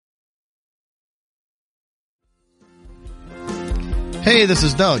Hey, this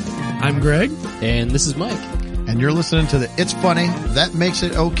is Doug. I'm Greg. And this is Mike. And you're listening to the It's Funny, That Makes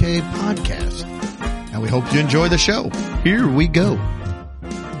It Okay podcast. And we hope you enjoy the show. Here we go.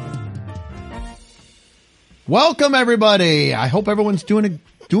 Welcome, everybody. I hope everyone's doing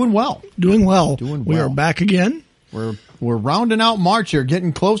well. Doing well. Doing We well. are back again. We're rounding out March here,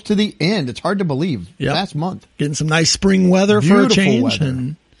 getting close to the end. It's hard to believe. Yep. Last month. Getting some nice spring weather Beautiful for a change. weather.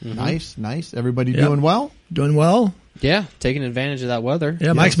 And Nice. Everybody Yep. doing well? doing well. Yeah, taking advantage of that weather.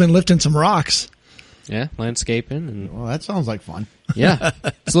 Yeah, Mike's been lifting some rocks. Yeah, landscaping. And Well, that sounds like fun. yeah,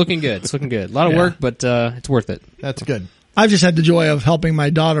 it's looking good. It's looking good. A lot of Yeah. work, but it's worth it. That's good. I've just had the joy of helping my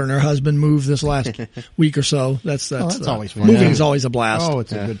daughter and her husband move this last week or so. That's always fun. Moving Yeah. is always a blast. Oh,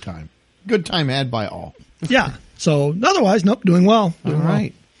 it's a good time. Good time had by all. Yeah. So otherwise, nope, doing well. All Doing well.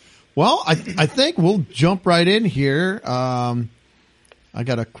 right. Well, I think we'll jump right in here. I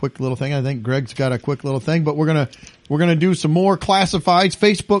got a quick little thing. I think Greg's got a quick little thing, but we're gonna do some more classifieds,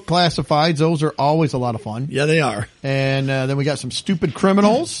 Facebook classifieds. Those are always a lot of fun. Yeah, they are. And then we got some stupid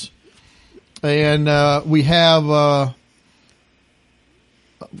criminals, and we have a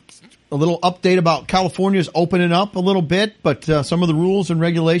little update about California's opening up a little bit, but some of the rules and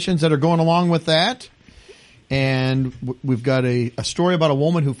regulations that are going along with that. And we've got a story about a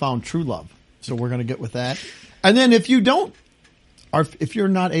woman who found true love. So we're going to get with that. And then if you're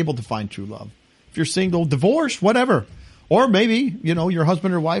not able to find true love, if you're single, divorced, whatever, or maybe, your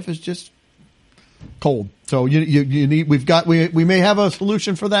husband or wife is just cold. So you need, we may have a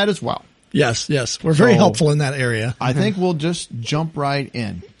solution for that as well. Yes. We're very So- helpful in that area. I think we'll just jump right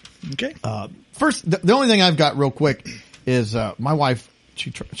in. Okay. First, the only thing I've got real quick is my wife.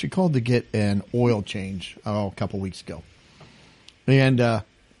 She called to get an oil change a couple weeks ago, and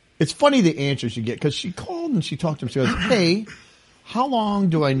it's funny the answers you get because she called and she talked to him. She goes, "Hey, how long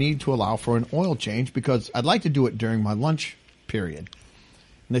do I need to allow for an oil change? Because I'd like to do it during my lunch period."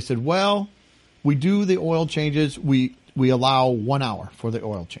 And they said, "Well, we do the oil changes. We allow 1 hour for the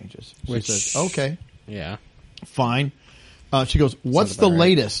oil changes." She Which- says, "Okay, Yeah. fine." She goes, "What's Sounds the about right.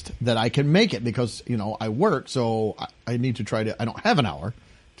 latest that I can make it? Because, I work, so I need to I don't have an hour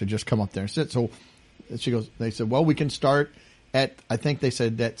to just come up there and sit." So she goes, they said, "Well, we can start at," I think they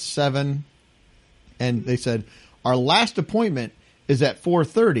said at 7. And they said, "Our last appointment is at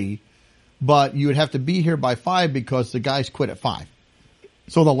 4:30, but you would have to be here by 5 because the guys quit at 5.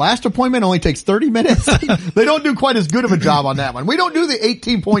 So the last appointment only takes 30 minutes. They don't do quite as good of a job on that one. We don't do the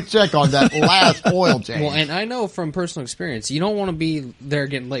 18-point check on that last oil change. Well, and I know from personal experience, you don't want to be there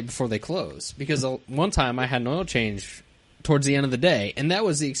getting late before they close. Because one time I had an oil change towards the end of the day, and that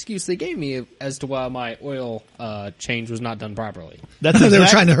was the excuse they gave me as to why my oil change was not done proproperly. That's They were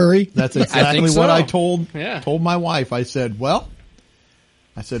trying to hurry. That's I exactly think what so. I told Yeah. my wife. I said,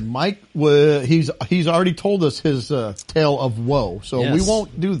 Mike, he's already told us his tale of woe, so Yes. we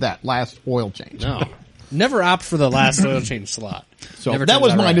won't do that last oil change. No. Never opt for the last oil change slot. So Never that turns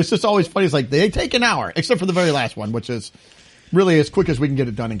was out mine. right. It's just always funny. It's like they take an hour, except for the very last one, which is really as quick as we can get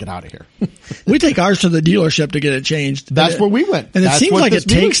it done and get out of here. We take ours to the dealership to get it changed. That's where we went. And it That's seems what like this it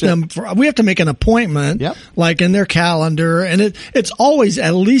takes dealership- them we have to make an appointment, Yep. like in their calendar, and it's always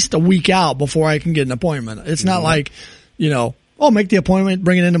at least a week out before I can get an appointment. It's not like, make the appointment,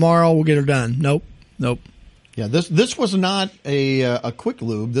 bring it in tomorrow, we'll get her done. Nope. Yeah, this was not a quick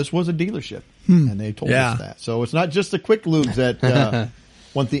lube. This was a dealership, and they told Yeah. us that. So it's not just the quick lubes that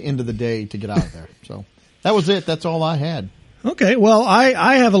want the end of the day to get out of there. So that was it. That's all I had. Okay. Well,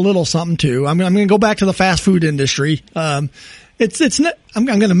 I have a little something too. I'm going to go back to the fast food industry. It's not, I'm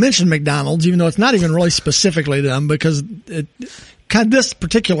going to mention McDonald's, even though it's not even really specifically them, because this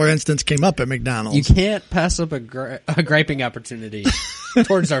particular instance came up at McDonald's. You can't pass up a griping opportunity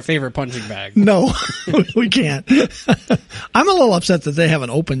towards our favorite punching bag. No, we can't. I'm a little upset that they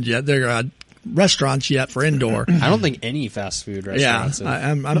haven't opened yet. They're restaurants yet for indoor. I don't think any fast food Yeah, restaurants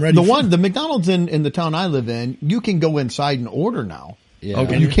have. I'm ready. The McDonald's in the town I live in, you can go inside and order now. Yeah.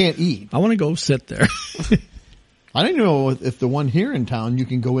 Okay. And you can't eat. I want to go sit there. I don't even know if the one here in town you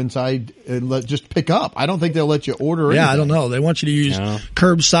can go inside and just pick up. I don't think they'll let you order. Yeah, anything. I don't know. They want you to use No.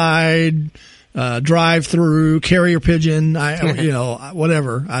 curbside, drive-through, carrier pigeon,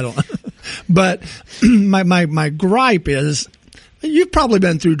 whatever. I don't. But my gripe is, you've probably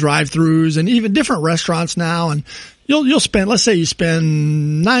been through drive-throughs and even different restaurants now, and you'll spend, let's say you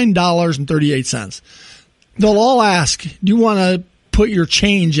spend $9.38. They'll all ask, do you want to put your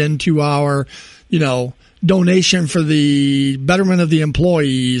change into our, donation for the betterment of the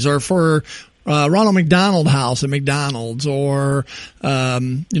employees, or for Ronald McDonald House at McDonald's, or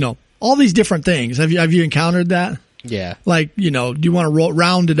all these different things. Have you encountered that? Yeah. Like, do you want to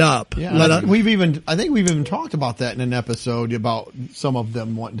round it up? Yeah, Let I us- think we've even talked about that in an episode about some of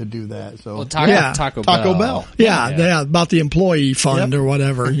them wanting to do that. So Well, Taco, Yeah. Taco Taco Bell. Bell. Yeah, about the employee fund Yep. or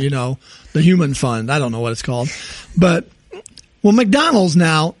whatever, the human fund. I don't know what it's called. But, well, McDonald's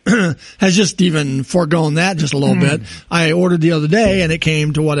now has just even foregone that just a little bit. I ordered the other day and it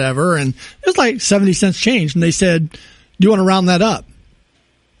came to whatever and it was like 70 cents change. And they said, do you want to round that up?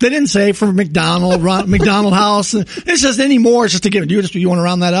 They didn't say for McDonald House. It's just any more. It's just to give it. Do you want to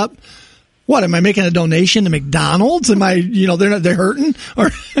round that up? What, am I making a donation to McDonald's? Am I, they're hurting or,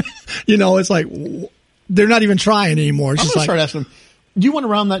 it's like, they're not even trying anymore. It's I'm just going to like, start asking them, do you want to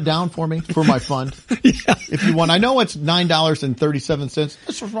round that down for me for my fund? If you want, I know it's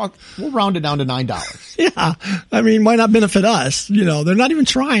 $9.37. We'll round it down to $9. yeah. I mean, why not benefit us? They're not even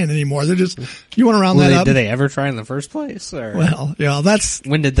trying anymore. They're just, you want to round that up? Did they ever try in the first place? Or Well, that's,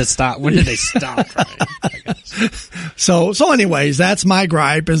 when did they stop trying? I guess. so anyways, that's my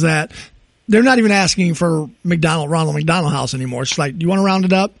gripe is that they're not even asking for Ronald McDonald House anymore. It's like, do you want to round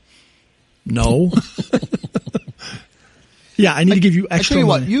it up? No. Yeah, I need to give you I extra tell you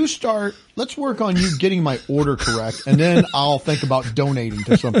what, money. let's work on you getting my order correct, and then I'll think about donating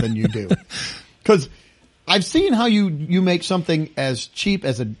to something you do. Because I've seen how you make something as cheap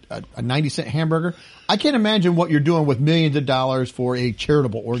as a 90-cent hamburger. I can't imagine what you're doing with millions of dollars for a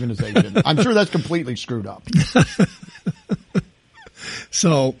charitable organization. I'm sure that's completely screwed up.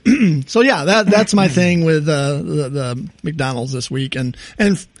 So yeah, that's my thing with the McDonald's this week, and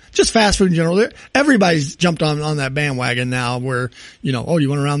just fast food in general. Everybody's jumped on that bandwagon now. Where oh, you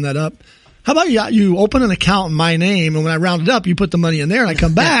want to round that up? How about you open an account in my name, and when I round it up, you put the money in there, and I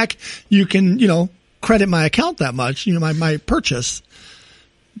come back, you can credit my account that much. My purchase.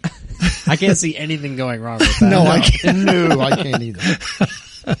 I can't see anything going wrong with that. No, I can't. No, I can't either.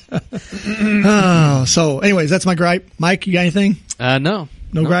 Oh, so anyways, that's my gripe. Mike, you got anything? No.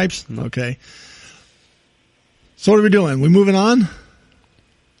 No gripes? Okay. So what are we doing? We moving on?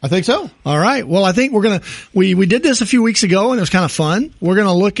 I think so. All right. Well, I think we did this a few weeks ago and it was kind of fun. We're going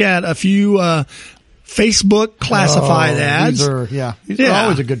to look at a few, Facebook classified ads. These are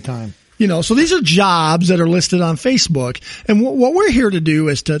always a good time. So these are jobs that are listed on Facebook. And what we're here to do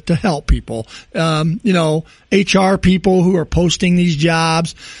is to help people. HR people who are posting these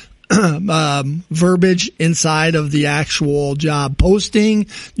jobs, verbiage inside of the actual job posting.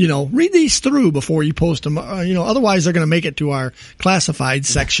 Read these through before you post them. Otherwise they're going to make it to our classified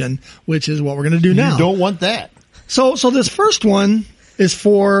section, which is what we're going to do now. You don't want that. So this first one is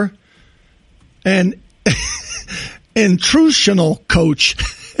for an intrusional coach.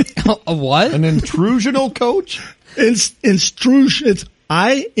 A what? An intrusional coach? It's okay.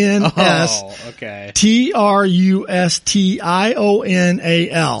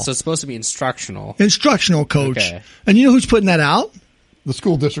 INSTRUSTIONAL. So it's supposed to be instructional. Instructional coach. Okay. And you know who's putting that out? The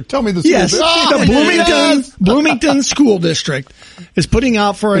school district. Tell me the school Yes, district. the Bloomington School District is putting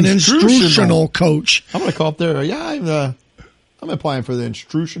out for an instructional coach. I'm going to call up there. Yeah, I'm applying for the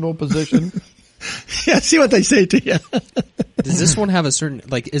instructional position. Yeah, see what they say to you. Does this one have a certain,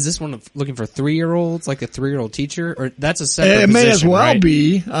 is this one looking for 3-year-olds, like a 3-year-old teacher? Or that's a separate It may position, as well right?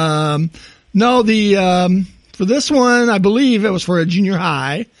 be. No, for this one, I believe it was for a junior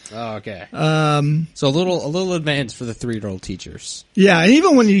high. Oh, okay. So a little advanced for the 3-year-old teachers. Yeah, and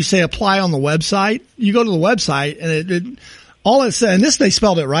even when you say apply on the website, you go to the website and all it said, and this, they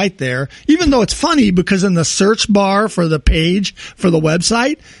spelled it right there, even though it's funny because in the search bar for the page for the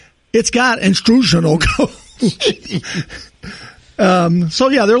website, it's got instructional coach. So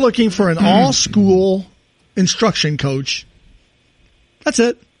yeah, they're looking for an all school instruction coach. That's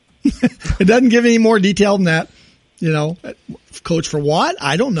it. It doesn't give any more detail than that. Coach for what?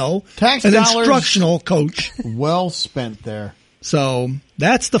 I don't know. Tax an dollars. instructional coach. Well spent there. So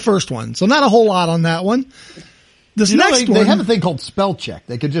that's the first one. So not a whole lot on that one. This next one. They have a thing called spell check.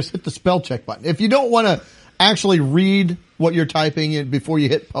 They could just hit the spell check button. If you don't want to actually read what you're typing in before you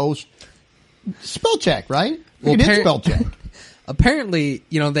hit post, spell check, right? You can hit spell check. Apparently,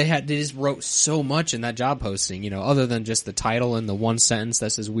 they just wrote so much in that job posting, other than just the title and the one sentence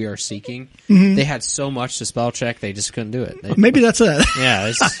that says "we are seeking." Mm-hmm. They had so much to spell check, they just couldn't do it. Maybe that's it.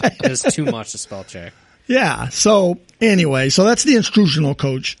 Yeah, it's too much to spell check. Yeah. So anyway, so that's the instructional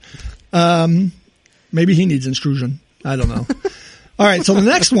coach. Maybe he needs instruction. I don't know. All right. So the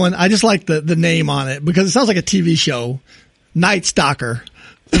next one, I just like the name on it because it sounds like a TV show. Night Stalker.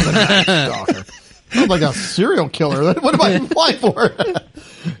 Night Stalker. Sounds like a serial killer. What am I applying for?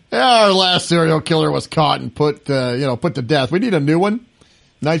 Yeah, our last serial killer was caught and put to death. We need a new one.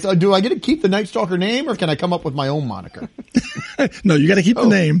 Do I get to keep the Night Stalker name or can I come up with my own moniker? No, you got to keep the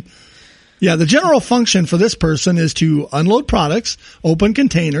name. Yeah, the general function for this person is to unload products, open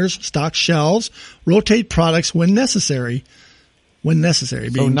containers, stock shelves, rotate products when necessary. When necessary,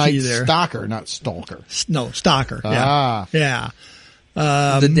 So being night key there. stalker, not stalker. No, stalker. Yeah. Ah. Yeah.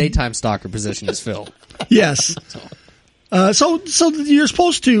 The daytime stalker position is filled. Yes. So you're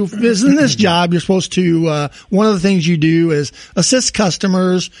supposed to, in this job, you're supposed to, one of the things you do is assist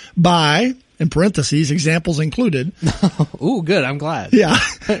customers by, in parentheses, examples included. Ooh, good. I'm glad. Yeah.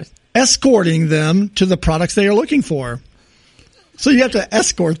 Escorting them to the products they are looking for. So you have to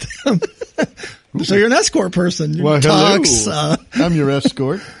escort them. So you're an escort person. Well, Tux, hello. I'm your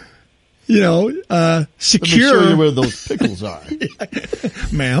escort. secure. Let me show you where those pickles are.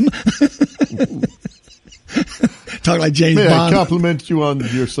 Ma'am. Talk like James May Bond. I compliment you on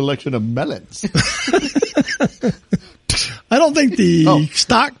your selection of melons? I don't think the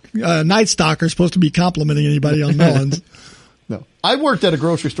Night Stalker is supposed to be complimenting anybody on melons. No. I worked at a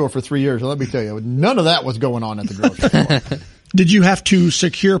grocery store for 3 years, and let me tell you, none of that was going on at the grocery store. Did you have to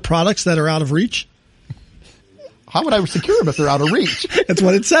secure products that are out of reach? How would I secure them if they're out of reach? That's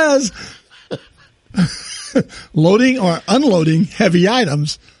what it says. Loading or unloading heavy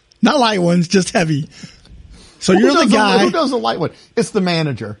items. Not light ones, just heavy. So you're the guy. Who does the light one? It's the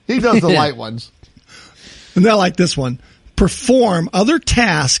manager. He does the light ones. And they're like this one. Perform other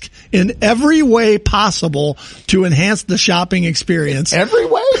tasks in every way possible to enhance the shopping experience. Every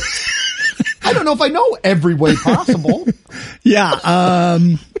way? I don't know if I know every way possible. Yeah.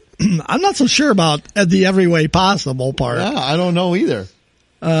 I'm not so sure about the every way possible part. Yeah, I don't know either.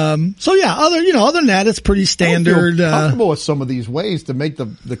 So yeah, other than that, it's pretty standard. I feel comfortable with some of these ways to make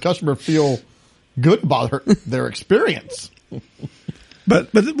the customer feel good about their experience.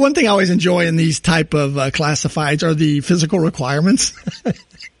 But one thing I always enjoy in these type of classifieds are the physical requirements.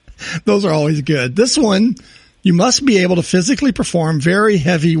 Those are always good. This one, you must be able to physically perform very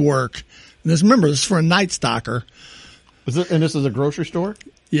heavy work. And remember, this is for a Night Stalker. And this is a grocery store?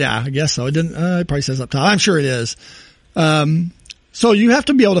 Yeah, I guess so. It didn't. It probably says up top. I'm sure it is. So you have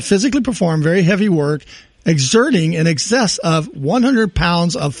to be able to physically perform very heavy work, exerting in excess of 100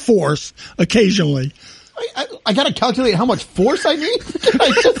 pounds of force occasionally. I got to calculate how much force I need.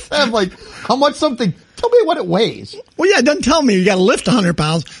 I just have how much something. Tell me what it weighs. Well, yeah, it doesn't tell me you got to lift 100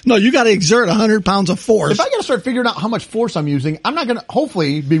 pounds. No, you got to exert 100 pounds of force. If I got to start figuring out how much force I'm using, I'm not going to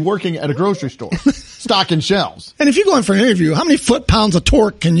hopefully be working at a grocery store, stocking shelves. And if you go in for an interview, how many foot-pounds of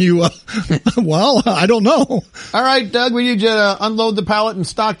torque can you, well, I don't know. All right, Doug, we need you to unload the pallet and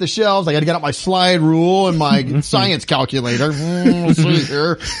stock the shelves. I got to get out my slide rule and my science calculator. Let's see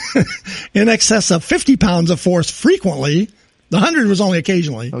here. In excess of 50 pounds of force frequently. The 100 was only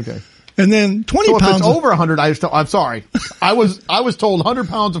occasionally. Okay. And then 20 so if pounds. It's over 100. I'm sorry. I was told 100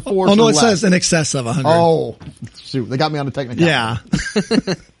 pounds of force. Oh no, or it less. says in excess of 100. Oh, shoot! They got me on the technical. Yeah.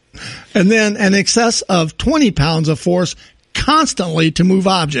 And then an excess of 20 pounds of force constantly to move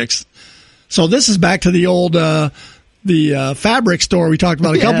objects. So this is back to the old fabric store we talked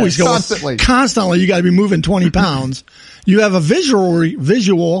about a couple weeks ago. Constantly, you got to be moving 20 pounds. You have a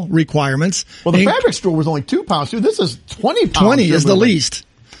visual requirements. Well, the fabric store was only 2 pounds too. This is 20 pounds. 20 is the least.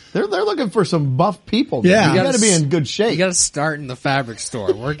 They're looking for some buff people. Yeah. You got to be in good shape. You got to start in the fabric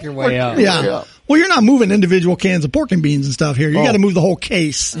store, work your way up. Yeah. Well, you're not moving individual cans of pork and beans and stuff here. You got to move the whole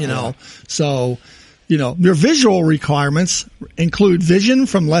case, you know. So, your visual requirements include vision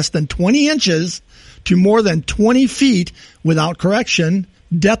from less than 20 inches to more than 20 feet without correction,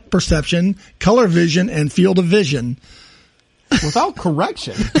 depth perception, color vision, and field of vision. Without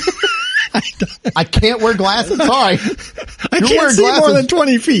correction? I can't wear glasses. Sorry. I can't see more than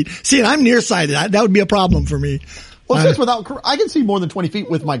 20 feet. See, and I'm nearsighted. That would be a problem for me. Well, since I can see more than 20 feet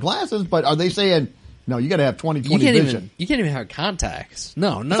with my glasses, but are they saying, no, you got to have 20/20 vision? You can't even have contacts.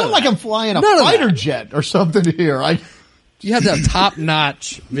 No, it's not like I'm flying a fighter jet or something here. You have to have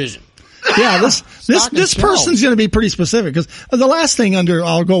top-notch vision. Yeah, this person's going to be pretty specific because the last thing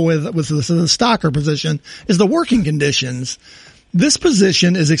I'll go with the stalker position is the working conditions. This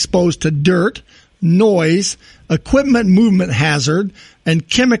position is exposed to dirt, noise, equipment movement hazard, and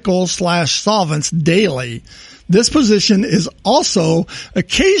chemicals/solvents daily. This position is also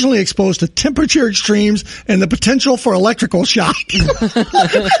occasionally exposed to temperature extremes and the potential for electrical shock. Am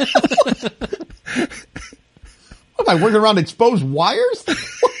I working around exposed wires?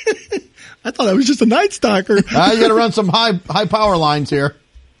 I thought I was just a Night Stalker. You got to run some high power lines here.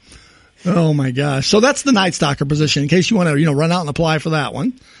 Oh my gosh. So that's the Night Stalker position in case you want to, run out and apply for that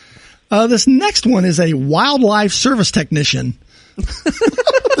one. This next one is a wildlife service technician.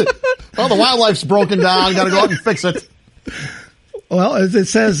 Well, the wildlife's broken down. Got to go out and fix it. Well, it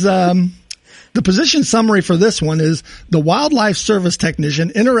says, The position summary for this one is the wildlife service technician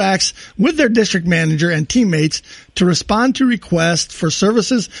interacts with their district manager and teammates to respond to requests for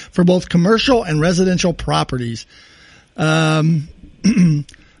services for both commercial and residential properties.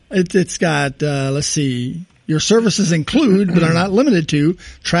 It's got, let's see, your services include, but are not limited to,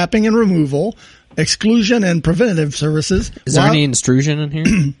 trapping and removal, exclusion and preventative services. Is there any intrusion in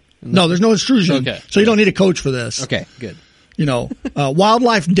here? No, there's no intrusion. Okay. So you don't need a coach for this. Okay, good. You know,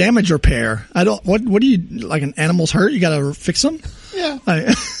 wildlife damage repair. What do you, like an animal's hurt? You gotta fix them? Yeah.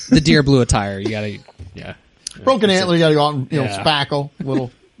 The deer blew a tire. You gotta, yeah. Broken antler, you gotta go out and, Yeah. spackle a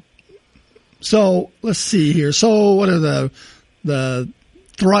little. So let's see here. So what are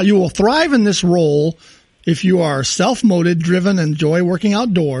you will thrive in this role if you are self-motivated, driven, and enjoy working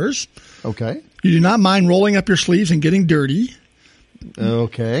outdoors. Okay. You do not mind rolling up your sleeves and getting dirty.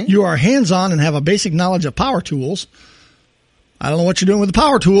 Okay. You are hands-on and have a basic knowledge of power tools. I don't know what you're doing with the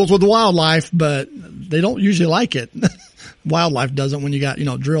power tools with the wildlife, but they don't usually like it. Wildlife doesn't when you got,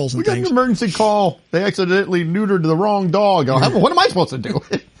 drills and We got an things. emergency call. They accidentally neutered the wrong dog. What am I supposed to do?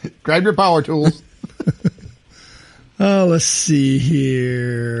 Grab your power tools. Oh, let's see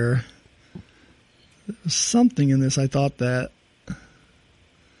here. There's something in this I thought that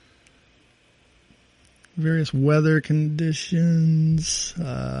various weather conditions.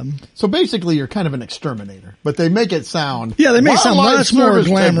 So basically, you're kind of an exterminator, but they make it sound. Yeah, they make it sound wildlife much more service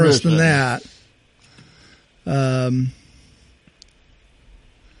glamorous than technician. that.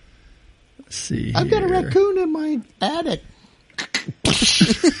 Let's see. I've got a here. raccoon in my attic.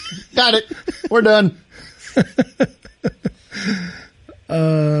 Got it. We're done.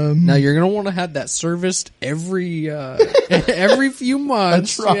 Now you're gonna want to have that serviced every few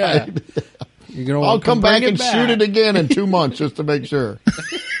months. That's right. Yeah. You're gonna I'll want to come back bring and it shoot it again in 2 months just to make sure.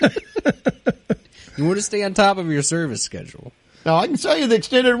 You want to stay on top of your service schedule. Now I can tell you the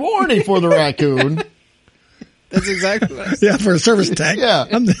extended warranty for the raccoon. That's exactly what I said. Yeah, for a service tech. Yeah.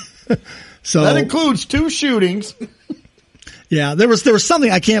 So That includes 2 shootings. yeah, there was something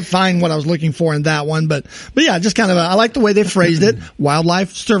I can't find what I was looking for in that one, but yeah, just kind of I like the way they phrased it.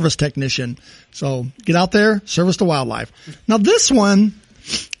 Wildlife service technician. So get out there, service to wildlife. Now this one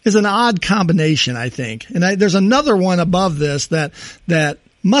is an odd combination, I think, and there's another one above this that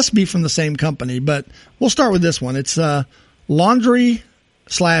must be from the same company, but we'll start with this one. It's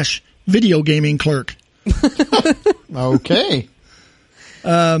laundry/video gaming clerk. Okay.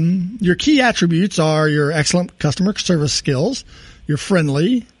 Your key attributes are your excellent customer service skills. You're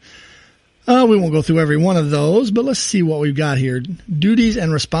friendly. We won't go through every one of those, but let's see what we've got here. Duties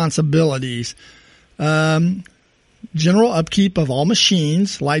and responsibilities. General upkeep of all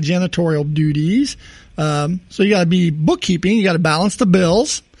machines, light janitorial duties. So you got to be bookkeeping. You got to balance the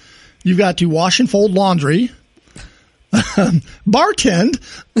bills. You've got to wash and fold laundry. Bartend.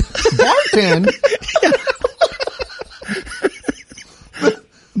 Bartend?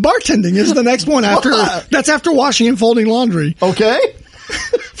 Bartending is the next one that's after washing and folding laundry Okay.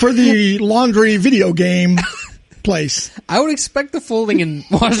 for the laundry video game place. I would expect the folding and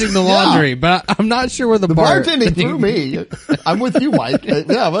washing the laundry, but I'm not sure where the Bartending threw me. I'm with you, Mike. Yeah,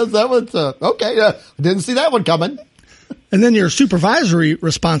 that was okay. Didn't see that one coming. And then your supervisory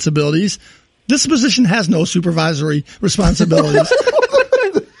responsibilities. This position has no supervisory responsibilities.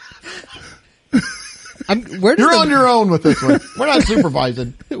 You're on your own with this one. We're not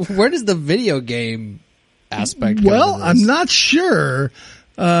supervising. Where does the video game aspect come Well, into this? I'm not sure.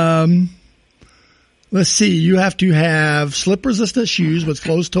 Let's see. You have to have slip-resistant shoes with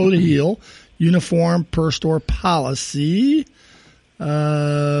closed toe to heel, uniform per store policy.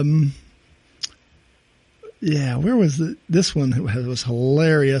 Yeah, where was this one? It was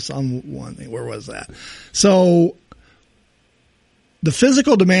hilarious on one thing. Where was that? So the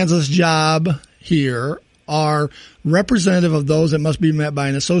physical demands of this job here are representative of those that must be met by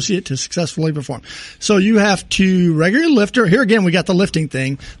an associate to successfully perform. So you have to regularly lift or, here again we got the lifting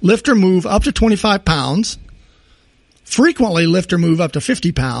thing, lift or move up to 25 pounds, frequently lift or move up to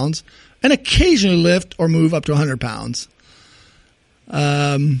 50 pounds, and occasionally lift or move up to 100 pounds.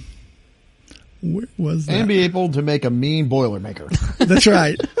 Where was that? And be able to make a mean Boilermaker. That's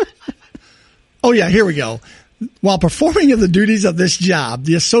right. Oh yeah, here we go. While performing the duties of this job,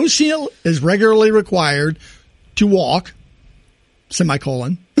 the associate is regularly required to walk,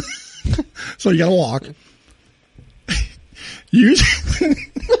 semicolon. So you gotta walk. Use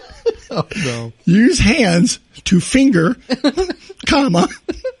hands to finger, comma.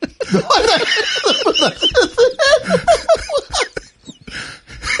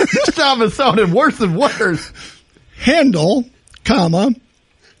 This job is sounding worse than worse. Handle, comma,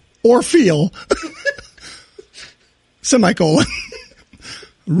 or feel, semicolon.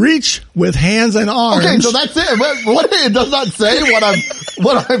 reach with hands and arms. Okay, so that's it. What it does not say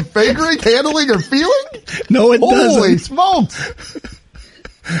what I'm fingering, handling, or feeling? No, it Holy doesn't. smokes.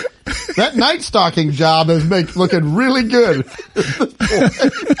 That night stocking job is looking really good.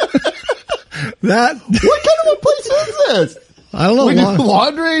 That What kind of a place is this? I don't know. We do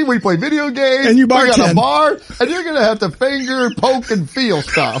laundry, we play video games, And you we got a bartend. bar, and you're going to have to finger, poke, and feel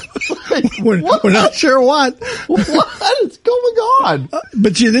stuff. we're not sure what. What is going on?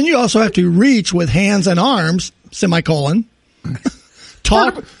 But then you also have to reach with hands and arms, semicolon.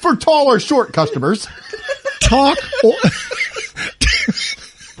 Talk, For tall or short customers. talk, or,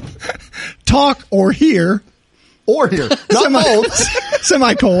 talk or hear, Or hear. Not both.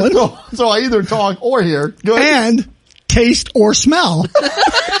 semicolon, So I either talk or hear. Good. and taste or smell.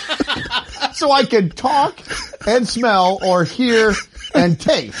 So I can talk and smell or hear and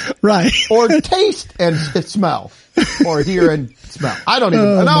taste. Right. Or taste and smell. Or hear and smell. I don't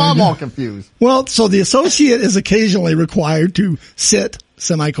even, now I'm all confused. Well, so the associate is occasionally required to sit,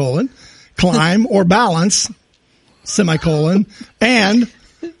 semicolon, climb or balance, semicolon, and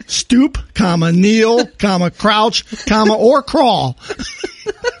stoop, comma, kneel, comma, crouch, comma, or crawl.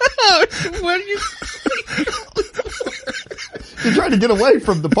 What are you? You're trying to get away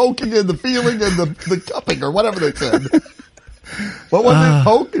from the poking and the feeling and the cupping or whatever they said. What was it?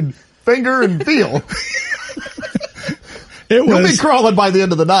 Poke and finger and feel. It You'll be was, crawling by the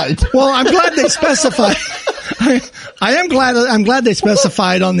end of the night. well, I'm glad they specified, I'm glad they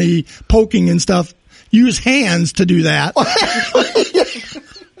specified on the poking and stuff, use hands to do that.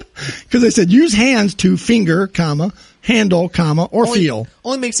 Cause they said use hands to finger, comma, handle, comma, or feel.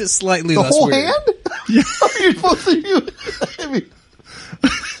 Only makes it slightly The less whole weird. hand? How are you supposed to use? I mean,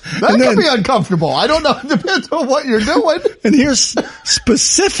 that And could then- be uncomfortable. I don't know. It depends on what you're doing. And here's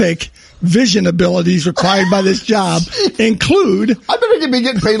specific vision abilities required by this job include I better be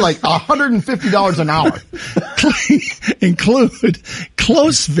getting paid like $150 an hour. include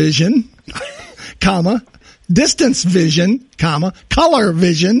close vision, comma, distance vision, comma, color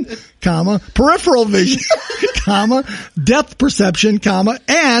vision, comma, peripheral vision, comma, depth perception, comma,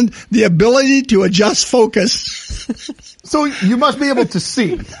 and the ability to adjust focus. So you must be able to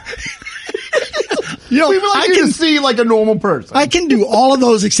see. You know, We would like I you can to see like a normal person. I can do all of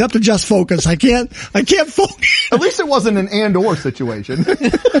those except adjust focus. I can't focus. At least it wasn't an and/or situation.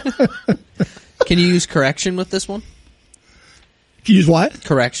 Can you use correction with this one? Use what?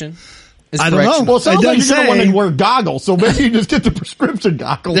 Correction. Is I don't know. correction- Well, it sounds It like doesn't you're going to say. want to wear goggles, so maybe you just get the prescription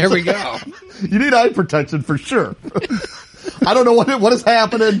goggles. There we go. You need eye protection for sure. I don't know what is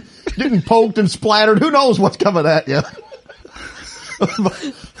happening. Getting poked and splattered. Who knows what's coming at you?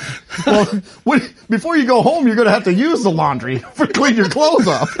 Well, before you go home, you're going to have to use the laundry for clean your clothes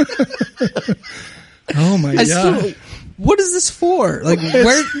up. Oh my I god. still, what is this for? Like,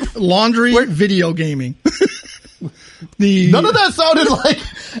 where? Laundry, video gaming. None of that sounded like.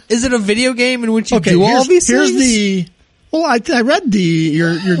 Is it a video game in which you Okay, do all these here's things? the. Well, I read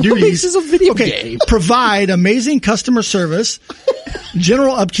your duties. What makes this a video Okay, game? provide amazing customer service,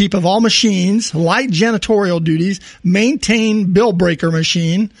 general upkeep of all machines, light janitorial duties, maintain bill breaker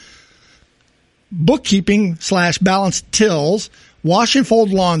machine, bookkeeping / balance tills, wash and fold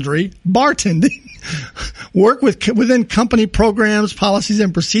laundry, bartending, work within company programs, policies,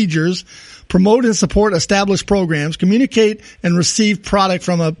 and procedures, promote and support established programs, communicate and receive product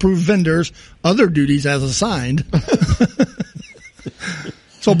from approved vendors, other duties as assigned.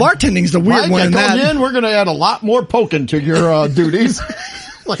 So bartending's the weird Mike, one I in told that. you we're going to add a lot more poking to your duties.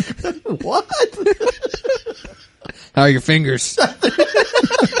 Like, what? How are your fingers?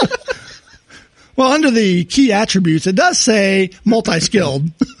 Well, under the key attributes, it does say multi-skilled.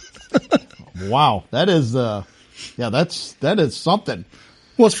 Wow, that is that is something.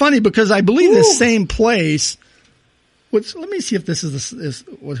 Well, it's funny because I believe this same place. Which let me see if this is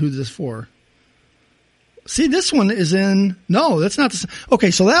who this is for. See, this one is in. No, that's not.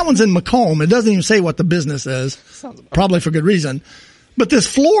 Okay, so that one's in Macomb. It doesn't even say what the business is. Probably for good reason. But this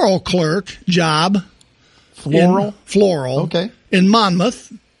floral clerk job, floral, Okay. in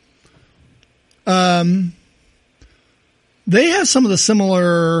Monmouth. They have some of the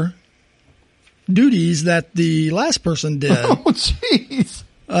similar duties that the last person did. Oh, jeez.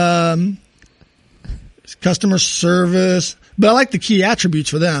 Customer service, but I like the key attributes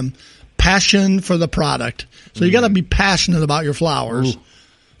for them. Passion for the product. So you got to be passionate about your flowers.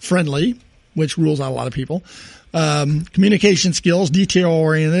 Friendly, which rules out a lot of people. Communication skills, detail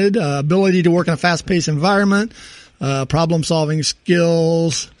oriented, ability to work in a fast paced environment, problem solving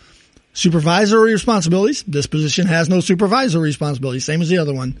skills, supervisory responsibilities. This position has no supervisory responsibilities, same as the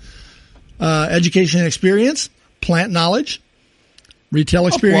other one. Education and experience, plant knowledge, Retail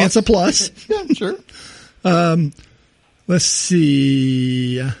experience a plus. Yeah, sure. Let's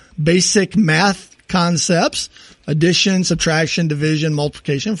see. Basic math concepts, addition, subtraction, division,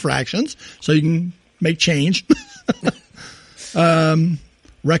 multiplication, fractions. So you can make change.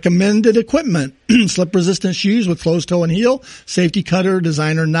 Recommended equipment, slip resistant shoes with closed toe and heel, safety cutter,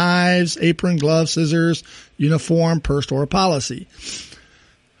 designer knives, apron, gloves, scissors, uniform, per store policy.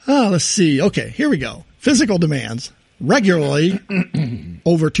 Let's see. Okay, here we go. Physical demands. Regularly,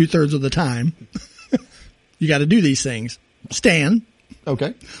 over 2/3 of the time, you got to do these things. Stand.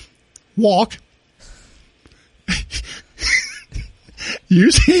 Okay. Walk.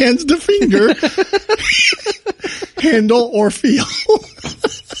 Use hands to finger, handle, or feel.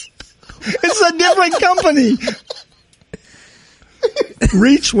 It's a different company.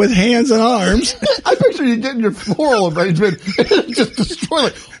 Reach with hands and arms. I picture you getting your floral arrangement and just destroy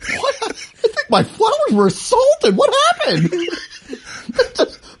it. What? I think my flowers were assaulted. What happened?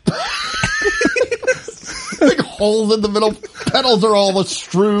 Big holes in the middle. Petals are all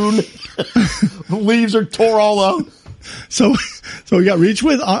strewn. The leaves are tore all out. So we got reach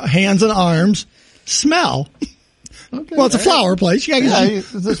with hands and arms. Smell. Okay. Well, it's a flower place. You Yeah, gotta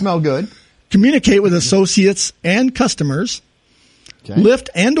does it smell good? communicate with associates and customers. Okay. Lift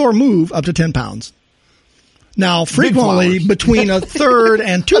and or move up to 10 pounds. Now, frequently flowers. between a third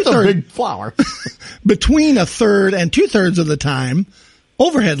and That's a two-thirds, big flower. between a third and 2/3 of the time,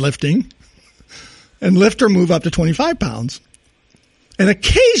 overhead lifting, and lift or move up to 25 pounds. And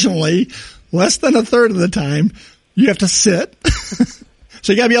occasionally, less than a third of the time, you have to sit.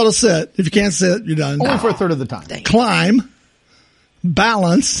 So you gotta be able to sit. If you can't sit, you're done. Only for a third of the time. Climb,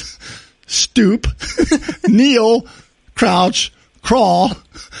 balance, stoop, kneel, crouch, crawl,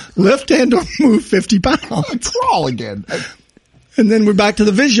 lift and or move 50 pounds. Crawl again. And then we're back to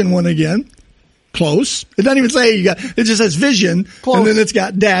the vision one again. Close. It doesn't even say you got, it just says vision. Close. And then it's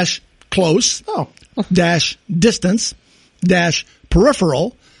got dash close, Oh. dash distance, dash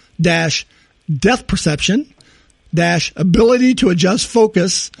peripheral, dash depth perception, dash ability to adjust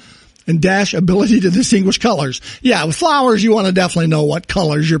focus, and dash ability to distinguish colors. Yeah, with flowers, you want to definitely know what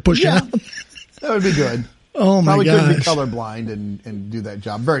colors you're pushing Yeah. out. That would be good. Oh my Probably couldn't be gosh. colorblind and do that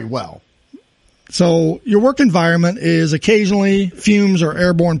job very well. So your work environment is occasionally fumes or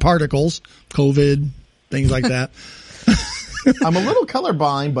airborne particles, COVID, things like that. I'm a little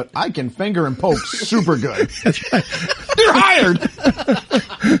colorblind, but I can finger and poke super good. You're hired.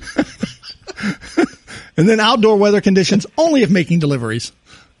 And then outdoor weather conditions only if making deliveries.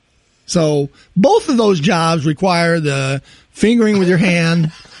 So both of those jobs require the fingering with your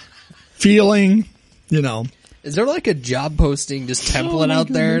hand, feeling, you know. Is there like a job posting just template out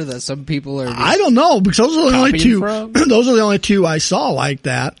there that some people are just I don't know because those are the only copying two. from? Those are the only two I saw like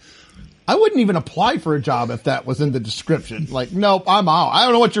that. I wouldn't even apply for a job if that was in the description. Like, nope, I'm out. I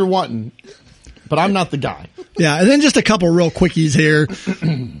don't know what you're wanting, but I'm not the guy. Yeah, and then just a couple real quickies here.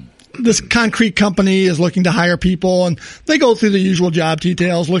 This concrete company is looking to hire people, and they go through the usual job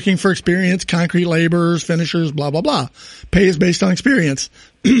details, looking for experienced concrete laborers, finishers, blah, blah, blah. Pay is based on experience.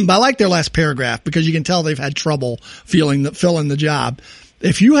 But I like their last paragraph because you can tell they've had trouble filling the job.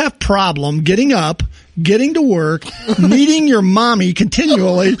 If you have problem getting up, getting to work, needing your mommy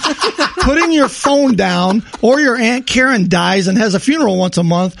continually, putting your phone down, or your Aunt Karen dies and has a funeral once a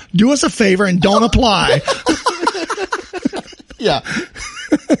month, do us a favor and don't apply. Yeah.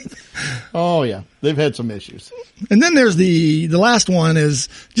 Oh yeah. They've had some issues. And then there's the last one is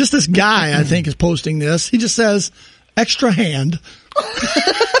just this guy, I think, is posting this. He just says, extra hand.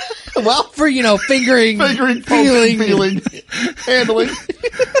 Well, for fingering, fingering, feeling, feeling, handling.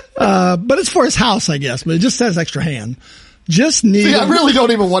 But it's for his house, I guess, but it just says extra hand. Just need. See, I really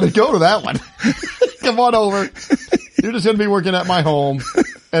don't even want to go to that one. Come on over. You're just going to be working at my home.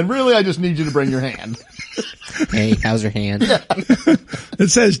 And really, I just need you to bring your hand. Hey, how's your hand? It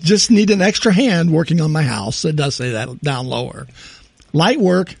says just need an extra hand working on my house. It does say that down lower. Light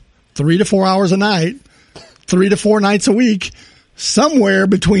work, 3 to 4 hours a night, 3 to 4 nights a week, somewhere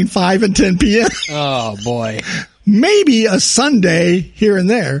between 5 and 10 p.m. Oh boy. Maybe a Sunday here and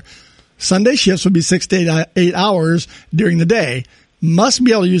there. Sunday shifts would be 6 to 8 hours during the day. Must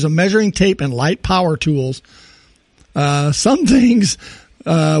be able to use a measuring tape and light power tools. Some things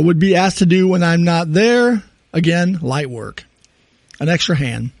would be asked to do when I'm not there. Again, light work. An extra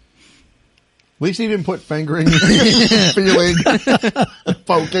hand. At least he didn't put fingering, feeling,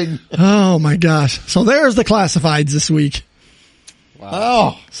 poking. Oh my gosh. So there's the classifieds this week.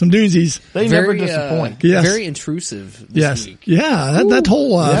 Oh, Some doozies. they never disappoint. Yes. Very intrusive this Yes. week. Yeah. That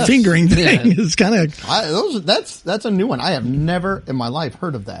whole Yes. fingering thing Yeah. is kind of. That's a new one. I have never in my life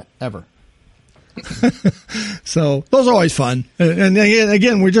heard of that ever. So those are always fun. And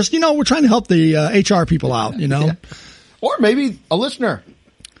again, we're just, we're trying to help the HR people out, Yeah. Or maybe a listener.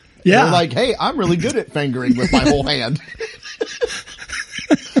 Yeah. They're like, hey, I'm really good at fingering with my whole hand.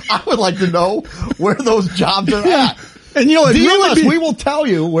 I would like to know where those jobs are at. And it'd DM really us. We will tell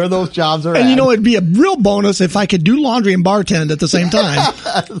you where those jobs are at. and it'd be a real bonus if I could do laundry and bartend at the same time.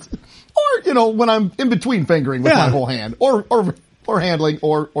 Or, when I'm in between fingering with Yeah. my whole hand or handling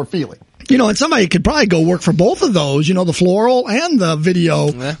or feeling. And somebody could probably go work for both of those, the floral and the video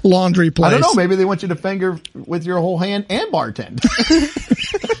laundry place. I don't know. Maybe they want you to finger with your whole hand and bartend.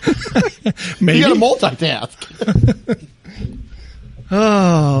 Maybe. You got to multitask.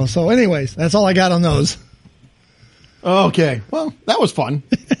 Oh, so anyways, that's all I got on those. Okay. Well, that was fun.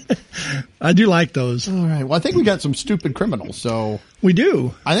 I do like those. All right. Well, I think we got some stupid criminals. So We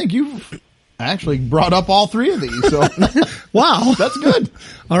do. I think you've actually brought up all three of these. So Wow. that's good.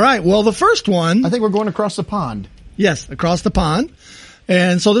 All right. Well, the first one, I think we're going across the pond. yes, across the pond.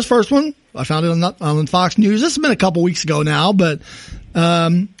 And so this first one, I found it on Fox News. This has been a couple weeks ago now, but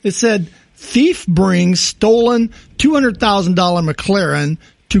it said, thief brings stolen $200,000 McLaren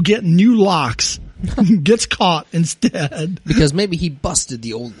to get new locks. Gets caught instead. Because maybe he busted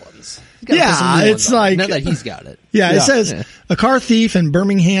the old ones. He's gotta Yeah, put some new it's ones on. like- Now that he's got it. Yeah, Yeah. it says a car thief in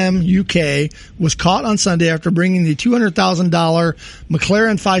Birmingham, UK was caught on Sunday after bringing the $200,000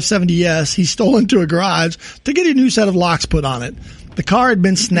 McLaren 570S he stole into a garage to get a new set of locks put on it. The car had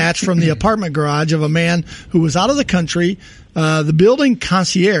been snatched from the apartment garage of a man who was out of the country. The building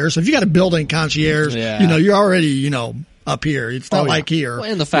concierge, so if you got a building concierge, Yeah. you're already, up here. It's not Oh, yeah. like here. Well,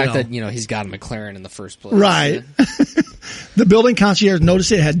 and the fact you know. that, he's got a McLaren in the first place. Right. The building concierge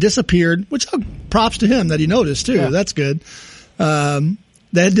noticed it had disappeared, which props to him that he noticed too. Yeah. That's good. That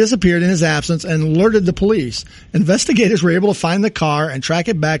had disappeared in his absence and alerted the police. Investigators were able to find the car and track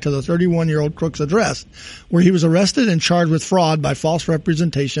it back to the 31-year-old crook's address, where he was arrested and charged with fraud by false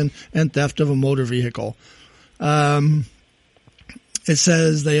representation and theft of a motor vehicle. It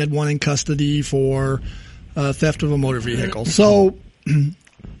says they had one in custody for theft of a motor vehicle. So,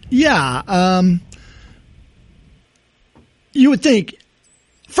 yeah, you would think,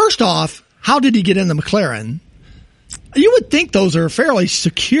 first off, how did he get in the McLaren? You would think those are fairly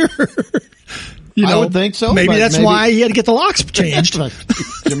secure. I would think so, Maybe but that's maybe- why he had to get the locks changed.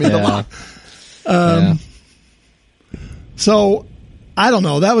 Give me the lock. So, I don't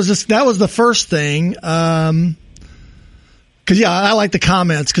know. That was the first thing. Cause I like the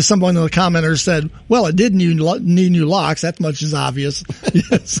comments because someone in the commenters said, well, it did need new locks. That much is obvious.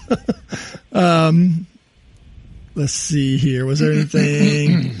 Yes. Let's see here. Was there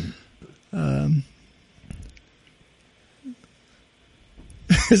anything?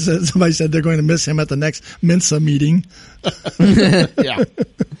 Somebody said they're going to miss him at the next Mensa meeting. Yeah.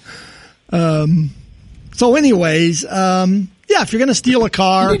 So anyways, if you're going to steal a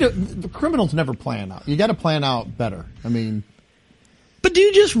car, The criminals never plan out. You got to plan out better. I mean, but do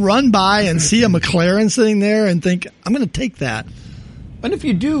you just run by and see a McLaren sitting there and think, I'm going to take that? and if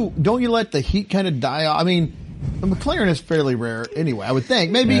you do, don't you let the heat kind of die off? I mean, the McLaren is fairly rare anyway, I would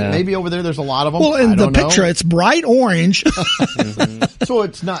think. Maybe over there's a lot of them. Well, in I the don't know. picture, it's bright orange. So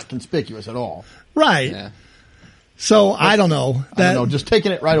it's not conspicuous at all. Right. Yeah. So I don't know. I don't know, just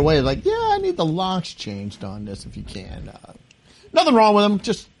taking it right away, like, yeah, I need the locks changed on this if you can. Nothing wrong with them,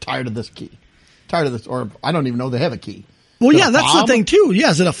 just tired of this key. Tired of this, or I don't even know they have a key. Well, Is it yeah, a that's fob? the thing too. Yeah,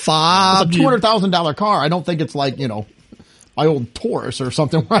 is it a fob? It's a $200,000 car. I don't think it's like, my old Taurus or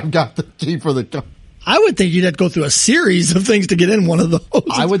something where I've got the key for the. I would think you'd have to go through a series of things to get in one of those.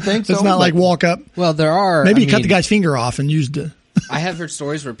 I would think so, It's not like but- walk up. Well, there are. Maybe I you cut mean, the guy's finger off and used it. I have heard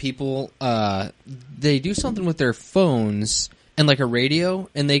stories where people they do something with their phones and like a radio,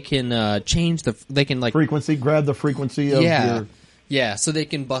 and they can change they can like Frequency, grab the frequency of your. yeah, so they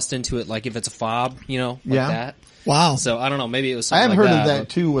can bust into it like if it's a fob, like Yeah. that. Wow. So I don't know, maybe it was. I Something have like heard of that that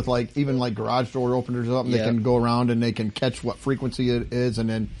too with even garage door openers or something. They Yeah. can go around and they can catch what frequency it is and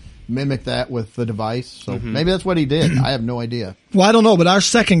then mimic that with the device. So maybe that's what he did. I have no idea. Well, I don't know, but our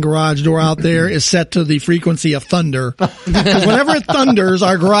second garage door out there is set to the frequency of thunder. Because whenever it thunders,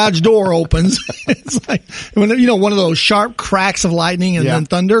 our garage door opens. It's like, one of those sharp cracks of lightning and Yeah. then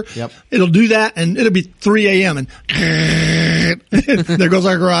thunder. Yep. It'll do that and it'll be 3 a.m. and there goes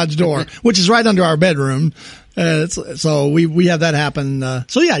our garage door, which is right under our bedroom. So we have that happen.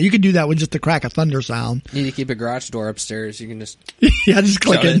 So yeah, you could do that with just the crack of thunder sound. Need to keep a garage door upstairs. You can just Yeah, just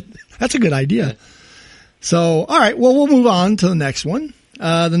click Shut it. That's a good idea. Yeah. So, all right. Well, we'll move on to the next one.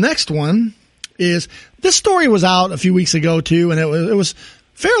 The next one is, this story was out a few weeks ago too, and it was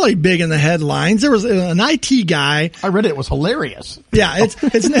fairly big in the headlines. There was an IT guy. I read it. It was hilarious. Yeah, it's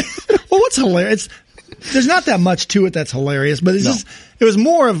well, what's hilarious? There's not that much to it that's hilarious, but it's just, it was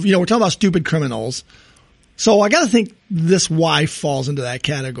more of, we're talking about stupid criminals. So I got to think this wife falls into that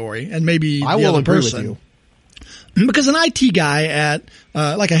category, and maybe I the will other agree person. with you. Because an IT guy at,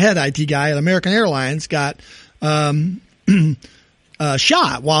 like a head IT guy at American Airlines got,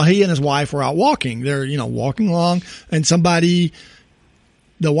 shot while he and his wife were out walking. They're, walking along, and somebody,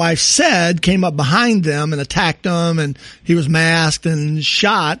 the wife said, came up behind them and attacked them, and he was masked and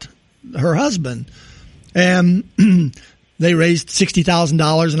shot her husband. And they raised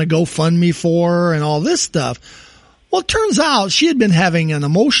 $60,000 in a GoFundMe for her and all this stuff. Well, it turns out she had been having an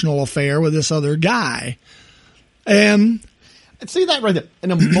emotional affair with this other guy. And see that right there,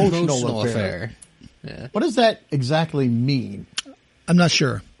 an emotional affair. Yeah. What does that exactly mean? I'm not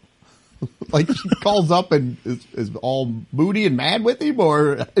sure. Like she calls up and is all moody and mad with him,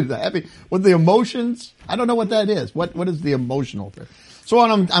 or is happy with the emotions? I don't know what that is. What is the emotional affair? So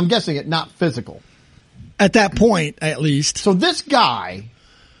I'm guessing it not physical. At that point, at least. So this guy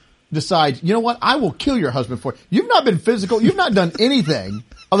decides, you know what? I will kill your husband for it. You've not been physical. You've not done anything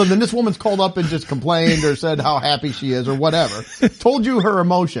other than this woman's called up and just complained or said how happy she is or whatever. Told you her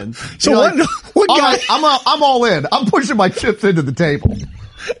emotions. So what all guy? right, I'm all in. I'm pushing my chips into the table.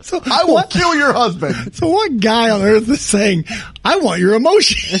 So I will kill your husband. So what guy on earth is saying, I want your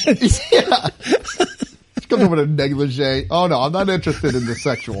emotions? Yeah. Comes over to negligee. Oh no, I'm not interested in the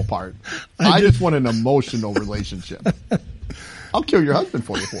sexual part. I just want an emotional relationship. I'll kill your husband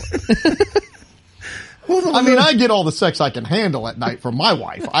for you for it. I mean, I get all the sex I can handle at night from my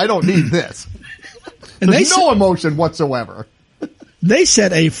wife. I don't need this. And There's no emotion whatsoever. They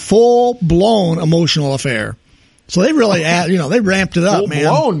said a full-blown emotional affair. So they really, they ramped it up, man.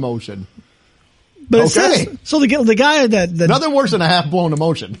 Full-blown motion. But it Okay. says, so the guy that Nothing worse than a half-blown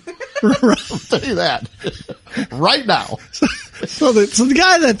emotion. I'll tell you that. Right now. So the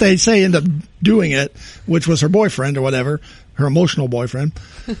guy that they say ended up doing it, which was her boyfriend or whatever, her emotional boyfriend,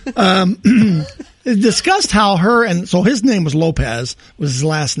 discussed how so his name was Lopez, was his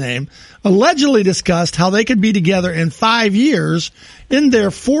last name, allegedly discussed how they could be together in 5 years in their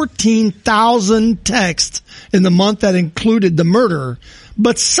 14,000 texts in the month that included the murder,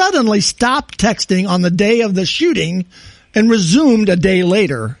 but suddenly stopped texting on the day of the shooting and resumed a day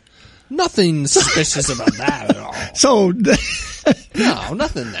later. Nothing suspicious about that at all. So, No,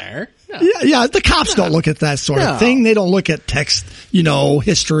 nothing there. No. yeah, the cops don't look at that sort of thing. They don't look at text,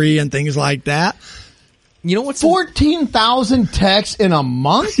 history and things like that. You know what's 14,000 texts in a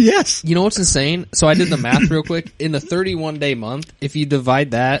month? Yes. You know what's insane? So I did the math real quick. In the 31-day month, if you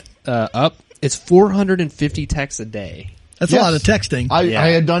divide that up, it's 450 texts a day. That's a lot of texting. I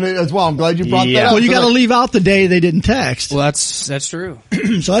had done it as well. I'm glad you brought that up. Well, you got to leave out the day they didn't text. Well, that's true.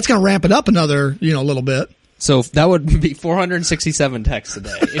 So that's going to ramp it up another, little bit. So that would be 467 texts a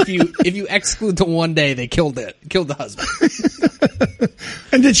day. If you exclude the one day they killed the husband.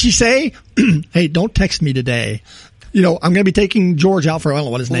 And did she say, "Hey, don't text me today. I'm going to be taking George out for I don't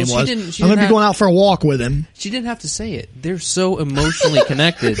know what his name was. I'm going to be going out for a walk with him." She didn't have to say it. They're so emotionally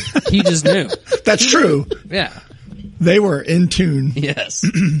connected. He just knew. That's true. Yeah. They were in tune. Yes.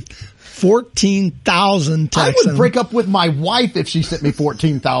 14,000 texts. I would break up with my wife if she sent me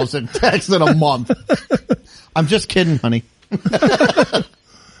 14,000 texts in a month. I'm just kidding, honey.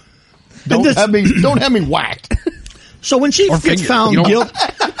 Don't have me whacked. So when she gets found guilty,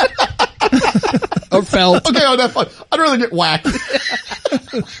 or felt. Okay, on that fun. I'd rather get whacked.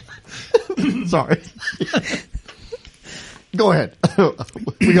 Sorry. Go ahead.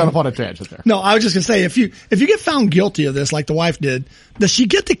 We got off on a tangent there. No, I was just gonna say if you get found guilty of this, like the wife did, does she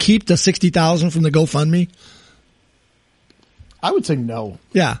get to keep the $60,000 from the GoFundMe? I would say no.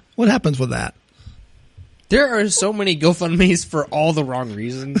 Yeah. What happens with that? There are so many GoFundMes for all the wrong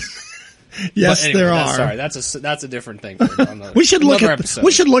reasons. Yes, anyway, there are. Sorry, that's a different thing. We should look at episode.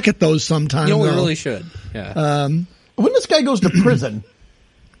 we should look at those sometime. We though. really should. Yeah. When this guy goes to prison,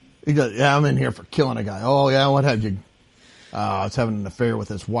 he goes, "Yeah, I'm in here for killing a guy." "Oh yeah, what had you?" "I was having an affair with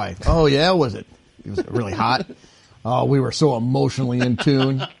his wife." "Oh yeah, was it? It was really hot." "Oh, we were so emotionally in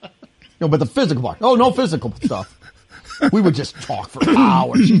tune." But the physical part. "Oh, no physical stuff. We would just talk for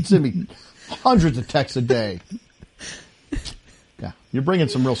hours. She'd send me hundreds of texts a day." Yeah, you're bringing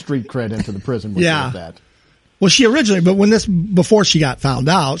some real street cred into the prison with that. Well, before she got found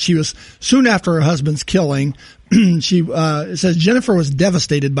out, she was soon after her husband's killing. It says Jennifer was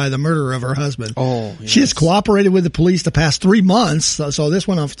devastated by the murder of her husband. Oh, yes. She has cooperated with the police the past 3 months. So this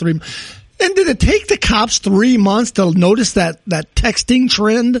went on for 3 months. And did it take the cops 3 months to notice that texting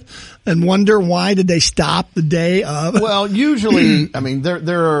trend and wonder why did they stop the day of? Well, usually, I mean,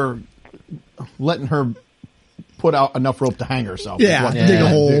 they're letting her put out enough rope to hang herself. is Yeah, what dig they a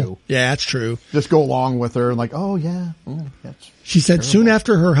hole. do. Yeah, that's true. Just go along with her and like, oh yeah, that's She said terrible. soon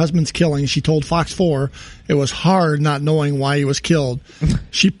after her husband's killing, she told Fox 4 it was hard not knowing why he was killed.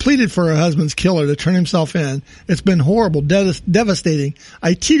 She pleaded for her husband's killer to turn himself in. It's been horrible, devastating.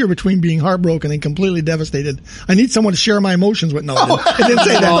 I teeter between being heartbroken and completely devastated. I need someone to share my emotions with. No, it didn't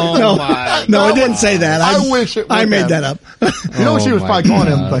say that. Oh, no, my no, it didn't say that. I wish it would I made have. that up. You know, she was my probably calling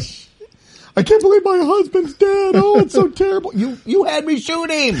him gosh. like, I can't believe my husband's dead. Oh, it's so terrible. You had me shoot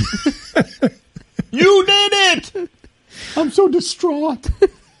him. You did it. I'm so distraught.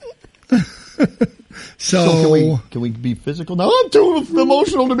 So can we be physical now? I'm too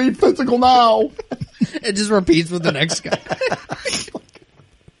emotional to be physical now. It just repeats with the next guy.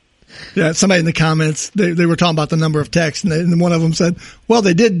 Yeah, somebody in the comments, they were talking about the number of texts, and one of them said, well,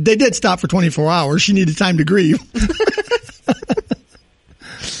 they did stop for 24 hours. She needed time to grieve.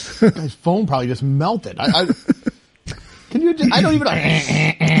 Guy's phone probably just melted. Can you? I don't even know.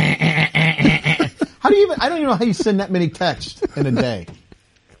 How do you even? I don't even know how you send that many texts in a day.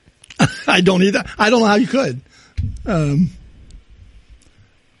 I don't either. I don't know how you could. Your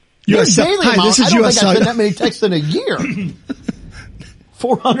US daily Hi, amount, this is I don't US think I send that many texts in a year.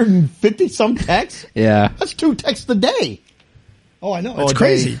 450 some texts. Yeah. That's 2 texts a day. Oh, I know. Oh, It's a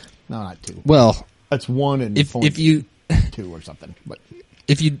crazy. day. No, not 2. Well, That's 1 and if you 2 or something. But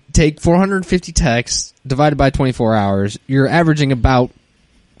if you take 450 texts divided by 24 hours, you're averaging about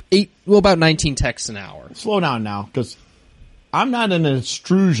 19 texts an hour. slow down now, because I'm not an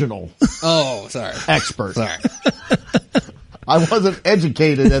extrusional Oh, sorry. expert. Sorry. I wasn't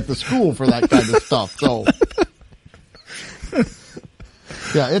educated at the school for that kind of stuff. So,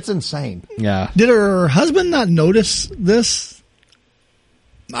 yeah, it's insane. Yeah. Did her husband not notice this?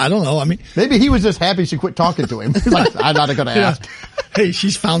 I don't know. I mean, Maybe he was just happy she quit talking to him. He's like, I'm not going to ask. hey,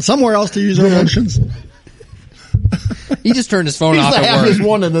 she's found somewhere else to use her emotions. He just turned his phone He's off the at happiest work.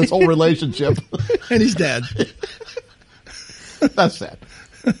 one in this whole relationship. And he's dead. That's sad.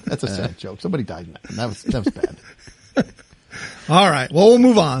 That's a sad joke. Somebody died in that. That was bad. All right. Well, we'll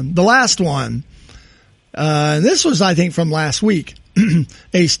move on. The last one. And this was, I think, from last week.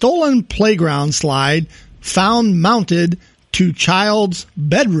 A stolen playground slide found mounted to child's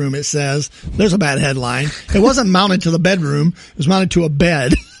bedroom, it says. There's a bad headline. It wasn't mounted to the bedroom. It was mounted to a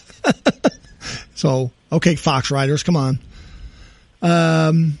bed. So, okay, Fox writers, come on.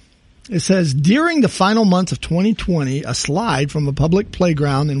 It says, during the final months of 2020, a slide from a public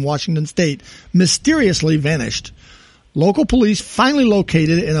playground in Washington State mysteriously vanished. Local police finally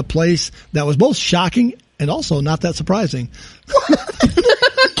located it in a place that was both shocking and also not that surprising.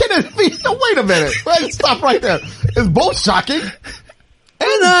 Can it be? No, wait a minute. Let's stop right there. It's both shocking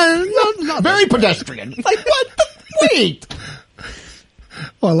and very pedestrian. Like, what? Wait.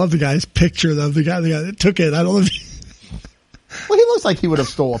 Oh, I love the guy's picture of the guy that took it. I don't know if he, Well, he looks like he would have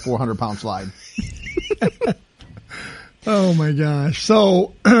stole a 400-pound slide. oh my gosh.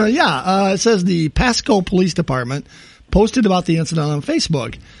 So, it says the Pasco Police Department posted about the incident on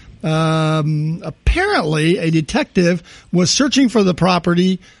Facebook. Apparently a detective was searching the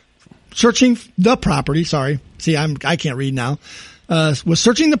property, sorry. See, I can't read now. Was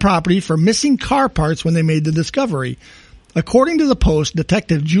searching the property for missing car parts when they made the discovery. According to the Post,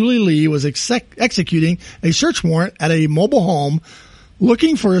 Detective Julie Lee was executing a search warrant at a mobile home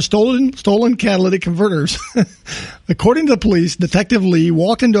looking for stolen catalytic converters. According to the police, Detective Lee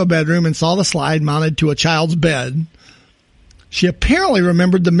walked into a bedroom and saw the slide mounted to a child's bed. She apparently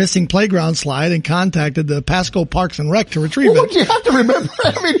remembered the missing playground slide and contacted the Pasco Parks and Rec to retrieve Well, it. would you have to remember?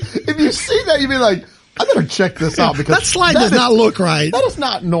 I mean, if you see that, you'd be like, I better check this out because That slide does not look right. That is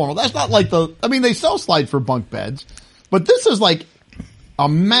not normal. That's not like they sell slides for bunk beds, but this is like a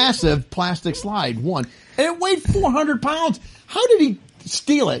massive plastic slide, and it weighed 400 pounds. How did he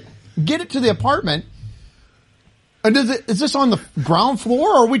steal it, get it to the apartment? And is this on the ground floor,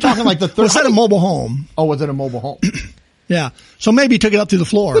 or are we talking like the third? Was that a mobile home? Oh, was it a mobile home? Yeah. So maybe he took it up to the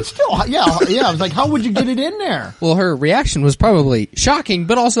floor. But still, yeah. I was like, how would you get it in there? Well, her reaction was probably shocking,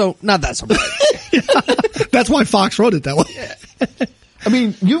 but also not that surprising. That's why Fox wrote it that way. I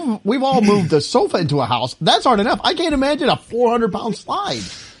mean, we've all moved a sofa into a house. That's hard enough. I can't imagine a 400-pound slide.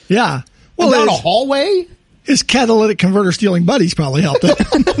 Yeah. Well, Well, down a hallway. his catalytic converter stealing buddies probably helped him.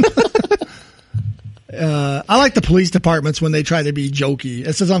 I like the police departments when they try to be jokey.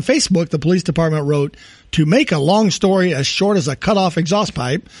 It says on Facebook, the police department wrote, to make a long story as short as a cut-off exhaust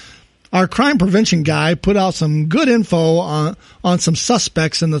pipe, Our crime prevention guy put out some good info on some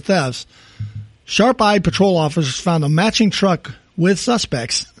suspects in the thefts. Sharp-eyed patrol officers found a matching truck with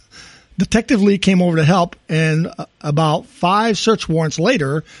suspects. Detective Lee came over to help, and about 5 search warrants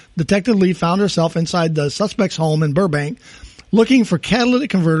later, Detective Lee found herself inside the suspect's home in Burbank, looking for catalytic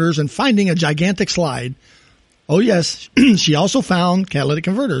converters and finding a gigantic slide. Oh yes, she also found catalytic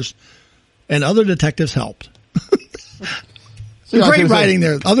converters, and other detectives helped. Great writing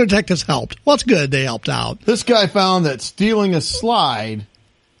there. Other detectives helped. Well, it's good they helped out. This guy found that stealing a slide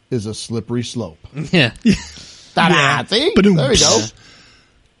is a slippery slope. Yeah. Ta-da! Yeah. See? Ba-doom. There you go.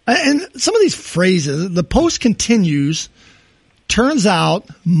 And some of these phrases, the post continues, turns out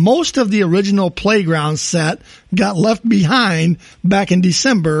most of the original playground set got left behind back in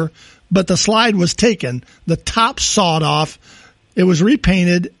December, but the slide was taken. The top sawed off, it was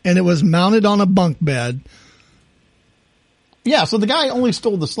repainted, and it was mounted on a bunk bed. Yeah, so the guy only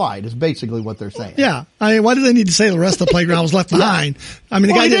stole the slide is basically what they're saying. Yeah. I mean, why do they need to say the rest of the playground was left behind? I mean,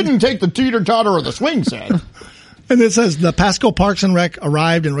 the Well, guy he didn't take the teeter-totter or the swing set. And it says the Pasco Parks and Rec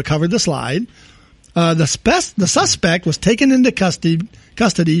arrived and recovered the slide. The suspect was taken into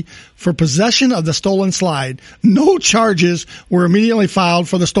custody for possession of the stolen slide. No charges were immediately filed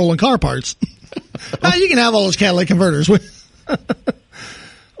for the stolen car parts. You can have all those catalytic converters.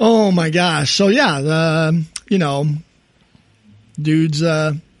 Oh my gosh. So yeah, dude's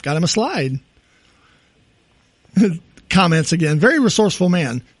got him a slide. Comments again. Very resourceful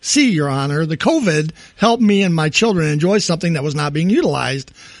man. See, Your Honor, the COVID helped me and my children enjoy something that was not being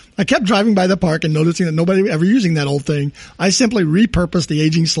utilized. I kept driving by the park and noticing that nobody ever using that old thing. I simply repurposed the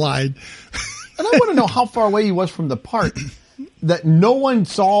aging slide. And I want to know how far away he was from the park that no one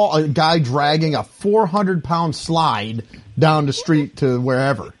saw a guy dragging a 400-pound slide down the street to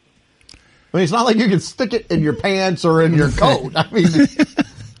wherever. I mean, it's not like you can stick it in your pants or in your coat. I mean,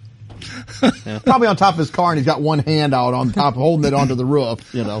 probably on top of his car, and he's got one hand out on top, holding it onto the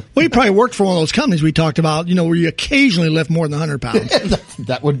roof, Well, he probably worked for one of those companies we talked about, where you occasionally lift more than 100 pounds.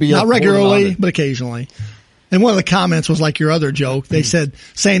 That would be not regularly, but occasionally. And one of the comments was like your other joke. They said,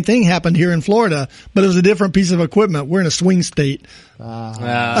 same thing happened here in Florida, but it was a different piece of equipment. We're in a swing state.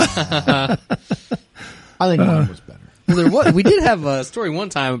 I think mine was better. Well, we did have a story one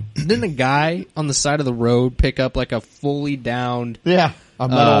time. Didn't a guy on the side of the road pick up like a fully downed... Yeah, a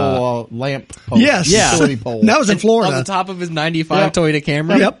metal lamp post. Yes. Yeah. Utility pole. That was in Florida. on the top of his 95 Toyota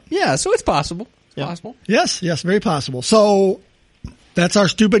Camry? Yep. Yeah, so it's possible. It's Yep. possible. Yes, very possible. So that's our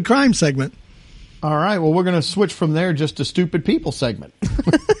stupid crime segment. All right, well, we're going to switch from there just to stupid people segment.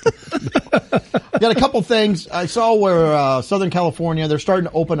 Got a couple things. I saw where Southern California, they're starting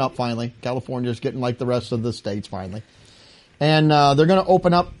to open up finally. California's getting like the rest of the states finally. And they're going to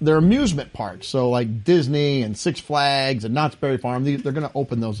open up their amusement parks. So like Disney and Six Flags and Knott's Berry Farm, they're going to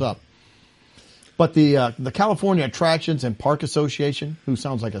open those up. But the California Attractions and Park Association, who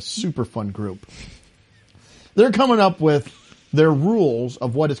sounds like a super fun group, they're coming up with their rules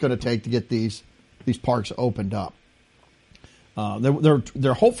of what it's going to take to get these parks opened up.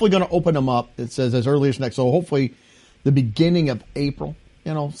 They're hopefully going to open them up. It says as early as next, so hopefully the beginning of April.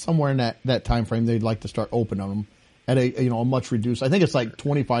 Somewhere in that time frame, they'd like to start opening them at a much reduced. I think it's like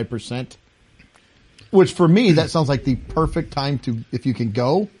 25%. Which for me, that sounds like the perfect time to, if you can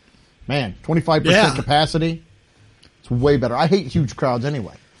go, man, 25% capacity. It's way better. I hate huge crowds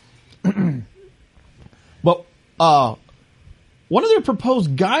anyway. But one of their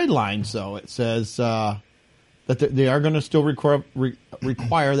proposed guidelines, though, it says that they are going to still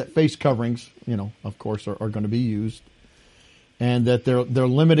require that face coverings, of course, are going to be used, and that they're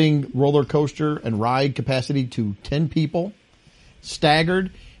limiting roller coaster and ride capacity to 10 people,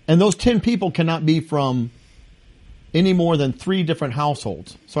 staggered, and those 10 people cannot be from any more than 3 different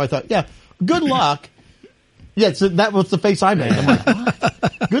households. So I thought, yeah, good luck. Yeah, so that was the face I made. I'm like,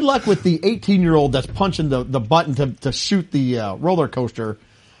 what? Good luck with the 18-year-old that's punching the button to shoot the roller coaster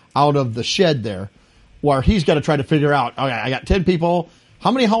out of the shed there, where he's got to try to figure out, okay, I got 10 people.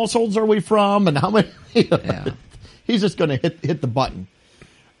 How many households are we from? And how many? He's just going to hit the button.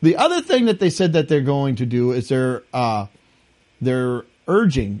 The other thing that they said that they're going to do is they're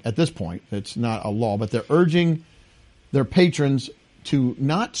urging, at this point, it's not a law, but they're urging their patrons to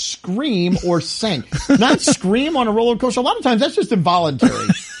not scream or sing. Not scream on a roller coaster. A lot of times that's just involuntary.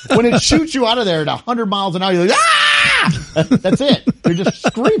 When it shoots you out of there at 100 miles an hour, you're like, ah! That's it. You're just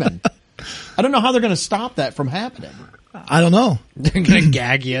screaming. I don't know how they're going to stop that from happening. I don't know. They're going to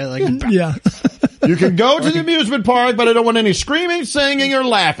gag you. Yeah. You can go to the amusement park, but I don't want any screaming, singing, or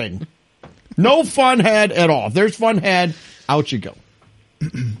laughing. No fun had at all. If there's fun had, out you go.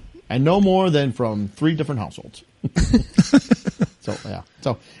 And no more than from 3 different households. So, yeah.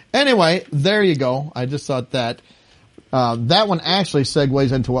 So, Anyway, there you go. I just thought that that one actually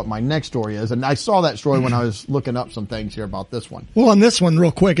segues into what my next story is, and I saw that story when I was looking up some things here about this one. Well, on this one,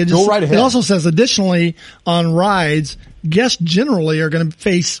 real quick, Go right ahead. It also says, additionally, on rides, guests generally are going to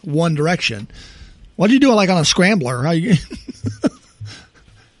face one direction. What do you do like on a scrambler? How you?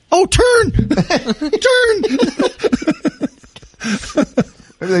 Oh, turn! Turn!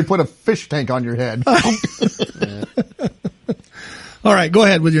 Maybe they put a fish tank on your head. All right, go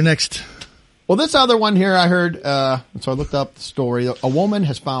ahead with your next. Well, this other one here I heard, so I looked up the story. A woman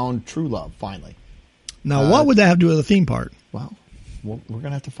has found true love, finally. Now, what would that have to do with the theme park? Well, we're going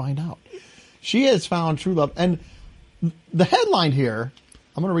to have to find out. She has found true love. And the headline here,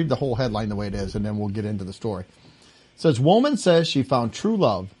 I'm going to read the whole headline the way it is, and then we'll get into the story. It says, woman says she found true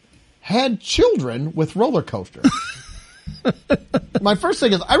love, had children with roller coaster. My first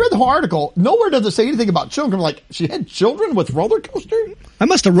thing is, I read the whole article. Nowhere does it say anything about children. I'm like, she had children with roller coaster? I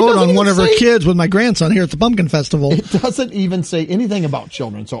must have rode on one of her kids with my grandson here at the Pumpkin Festival. It doesn't even say anything about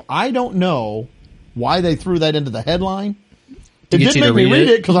children. So I don't know why they threw that into the headline. It did make me read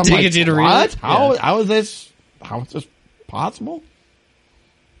it because I'm like, what? How is this possible?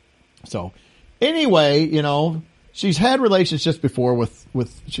 So anyway, you know, she's had relationships before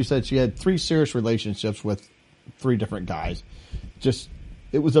with, she said she had 3 serious relationships with 3 different guys. Just,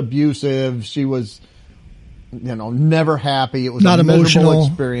 it was abusive. She was, you know, never happy. It was not a miserable emotional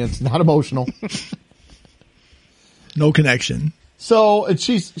experience. Not emotional. No connection. So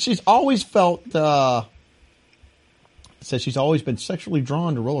she's always felt, says she's always been sexually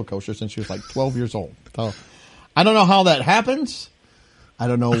drawn to roller coasters since she was like 12 years old. So I don't know how that happens. I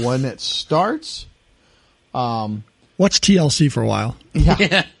don't know when it starts. Watch TLC for a while.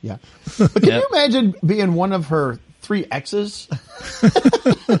 Yeah. But can you imagine being one of her 3 exes?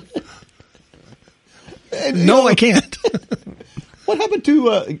 No, I can't. What happened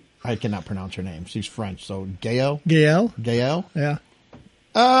to, I cannot pronounce her name. She's French. So Gail? Gail? Yeah.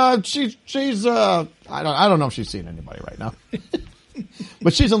 She's I don't know if she's seeing anybody right now.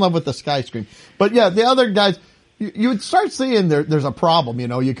 But she's in love with the Sky Scream. But yeah, the other guys, you would start seeing there's a problem, you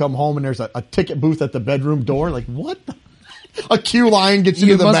know, you come home and there's a ticket booth at the bedroom door. Like, what? A queue line gets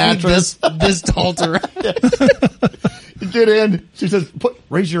you to the mattress. This tall to You get in, she says,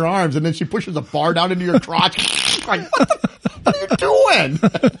 raise your arms, and then she pushes a bar down into your crotch. Like, what are you doing?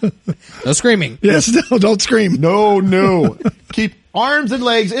 No screaming. Yes, no, don't scream. No. Keep arms and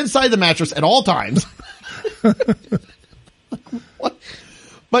legs inside the mattress at all times. What?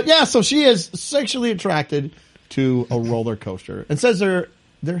 But yeah, so she is sexually attracted to a roller coaster and says they're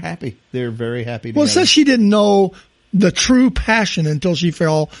happy. They're very happy together. Well, it says she didn't know the true passion until she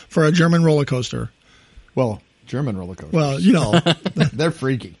fell for a German roller coaster. Well, German roller coasters. Well, you know. They're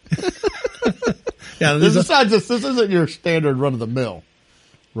freaky. Yeah, This isn't your standard run of the mill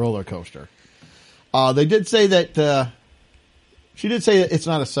roller coaster. They did say that, she did say that it's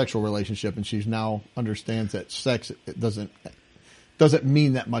not a sexual relationship, and she's now understands that sex doesn't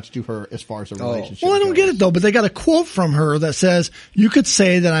mean that much to her as far as a relationship. Well, I don't get it though, but they got a quote from her that says, you could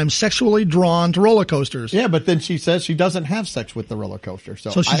say that I'm sexually drawn to roller coasters. Yeah, but then she says she doesn't have sex with the roller coaster.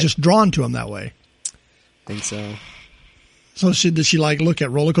 So she's just drawn to them that way. I think so. So did she like look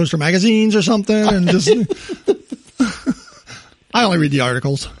at roller coaster magazines or something and just, I only read the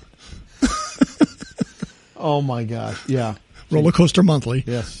articles. Oh my gosh. Yeah. Roller Coaster Monthly.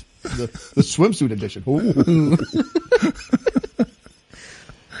 Yes. The swimsuit edition. Ooh.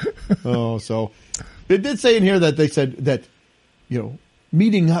 Oh, so it did say in here that they said that, you know,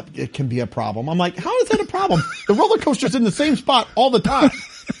 meeting up, it can be a problem. I'm like, how is that a problem? The roller coaster's in the same spot all the time.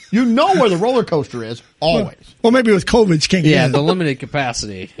 You know where the roller coaster is always. Well, maybe with COVID, she can't get in. The limited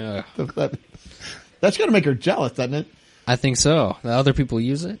capacity. That's going to make her jealous, doesn't it? I think so. The other people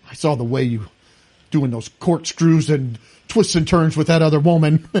use it. I saw the way you doing those corkscrews and twists and turns with that other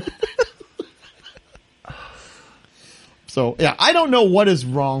woman. So, yeah, I don't know what is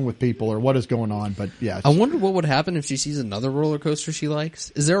wrong with people or what is going on, but yeah. I wonder what would happen if she sees another roller coaster she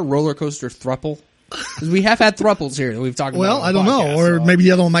likes. Is there a roller coaster thruple? 'Cause we have had thruples here that we've talked about. Well, on the I don't know. podcast, Or so. maybe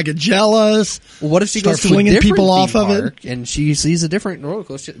the other one might get jealous. Well, what if she start goes to flinging a different people off theme of it? park and she sees a different roller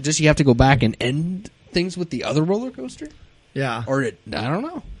coaster? Does she have to go back and end things with the other roller coaster? Yeah. Or I don't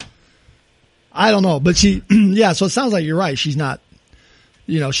know. I don't know. But she, yeah, so it sounds like you're right. She's not,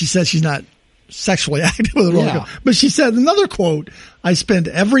 you know, she says she's not sexually active with a roller coaster. But she said, another quote, I spend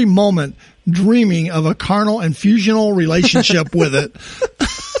every moment dreaming of a carnal and fusional relationship with it.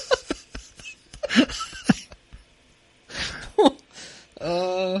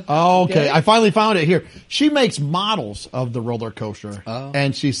 Okay, I finally found it here. She makes models of the roller coaster,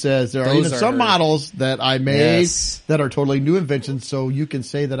 and she says there are Those even are some her. models that I made Yes. that are totally new inventions. So you can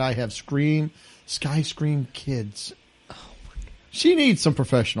say that I have Sky Scream kids. She needs some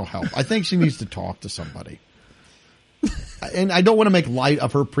professional help. I think she needs to talk to somebody. And I don't want to make light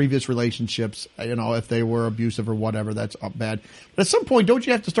of her previous relationships. You know, if they were abusive or whatever, that's bad. But at some point, don't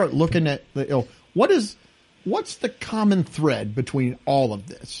you have to start looking at what's the common thread between all of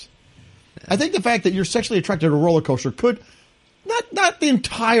this? I think the fact that you're sexually attracted to a roller coaster could not the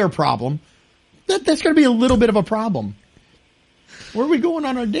entire problem. That's going to be a little bit of a problem. Where are we going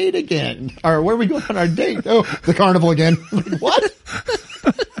on our date again? Or where are we going on our date? Oh, the carnival again. What?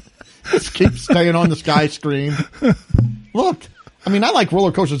 Just keep staying on the Sky Scream. Look, I mean, I like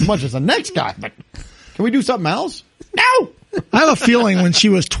roller coasters as much as the next guy, but can we do something else? No. I have a feeling when she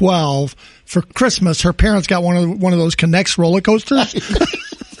was 12, for Christmas, her parents got one of those Connects roller coasters.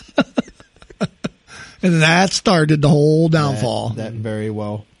 And that started the whole downfall. That very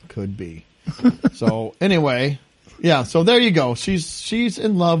well could be. So anyway, yeah, so there you go. She's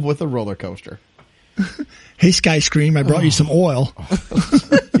in love with a roller coaster. Hey, Sky Scream, I brought you some oil.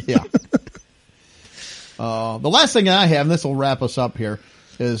 Yeah. The last thing I have, and this will wrap us up here,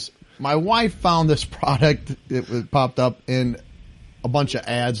 is my wife found this product. It popped up in a bunch of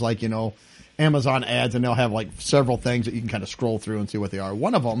ads, like, you know, Amazon ads, and they'll have like several things that you can kind of scroll through and see what they are.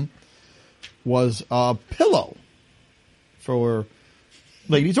 One of them was a pillow for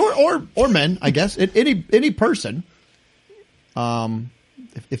ladies or men, I guess. Any person.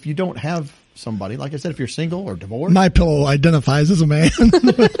 If you don't have somebody, like I said, if you're single or divorced, My pillow identifies as a man.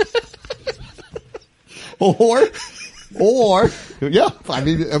 or yeah, I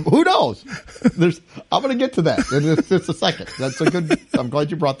mean, who knows? I'm going to get to that in just a second. I'm glad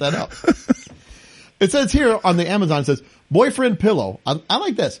you brought that up. It says here on the Amazon, it says boyfriend pillow. I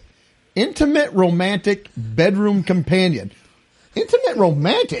like this. Intimate romantic bedroom companion. Intimate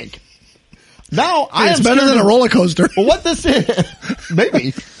romantic. Now It's better than a roller coaster. Well, what this is,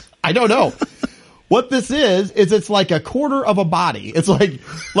 maybe, I don't know. What this is it's like a quarter of a body. It's like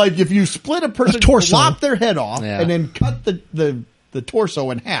if you split a person, torso. lop their head off, Yeah. and then cut the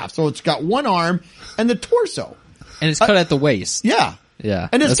torso in half. So it's got one arm and the torso. And it's cut at the waist. Yeah. Yeah,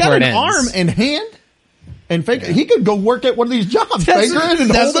 And it's that's got where an it ends. arm and hand. And he could go work at one of these jobs. That's Finger it and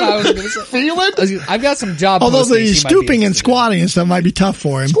that's hold what I was it, gonna say. feel it. I've got some job Although postings the he might be stooping and interested in. squatting and stuff might be tough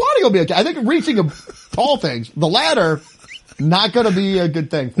for him. Squatting will be okay. I think reaching tall things, the ladder, not going to be a good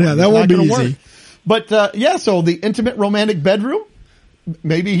thing. For Yeah, him. that It's won't not be gonna easy. work. But yeah, so the intimate romantic bedroom,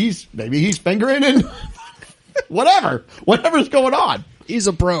 maybe he's fingering and whatever's going on. He's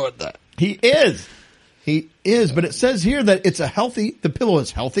a pro at that. He is. But it says here that the pillow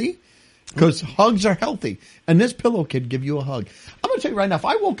is healthy because hugs are healthy, and this pillow can give you a hug. I'm going to tell you right now, if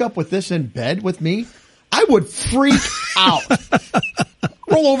I woke up with this in bed with me, I would freak out.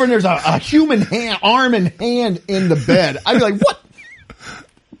 Roll over and there's a human arm and hand in the bed. I'd be like, what?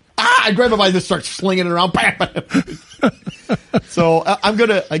 I grab it by this, start slinging it around. So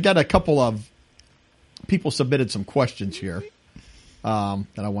I got a couple of people submitted some questions here, that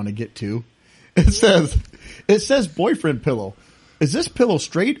I want to get to. It says boyfriend pillow. Is this pillow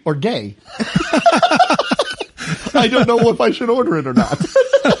straight or gay? I don't know if I should order it or not.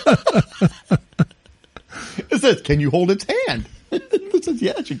 It says, can you hold its hand? It says,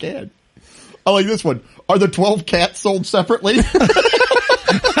 yes, you can. I like this one. Are the 12 cats sold separately?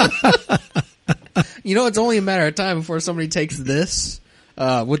 You know, it's only a matter of time before somebody takes this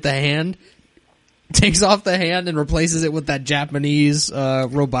with the hand, takes off the hand and replaces it with that Japanese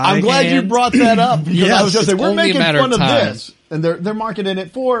robotic I'm glad hand. you brought that up because I was going to say, It's we're only a making matter fun of of time. this. And they're marketing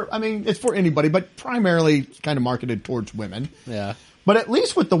it it's for anybody, but primarily it's kind of marketed towards women. Yeah. But at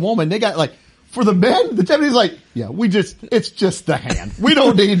least with the woman, they got like, for the men, the Japanese like, yeah, it's just the hand. We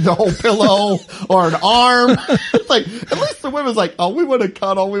don't need the whole pillow or an arm. It's like, at least the women's like, oh, we want to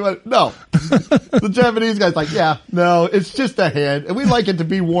cuddle. No. The Japanese guy's like, yeah, no, it's just a hand. And we like it to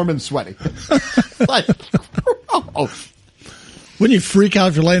be warm and sweaty. Like, oh. Wouldn't you freak out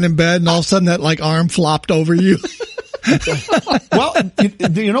if you're laying in bed and all of a sudden that like arm flopped over you? Well,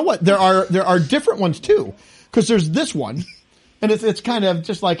 you know what? There are different ones too. Cause there's this one and it's kind of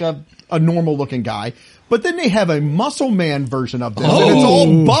just like a normal looking guy. But then they have a muscle man version of this and it's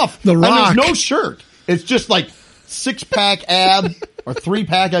all buff. The And Rock. there's no shirt. It's just like 6-pack ab or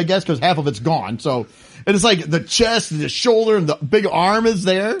 3-pack, I guess, cause half of it's gone. So, and it's like the chest and the shoulder and the big arm is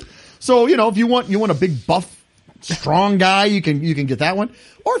there. So, you know, if you want a big buff, strong guy, you can get that one.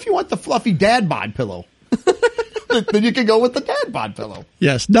 Or if you want the fluffy dad bod pillow. then you can go with the dad bod pillow.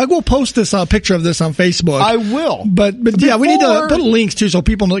 Yes. Doug will post this picture of this on Facebook. I will. But yeah, we need to put links too so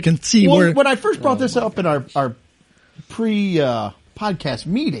people can see where. When I first brought this up in our pre-podcast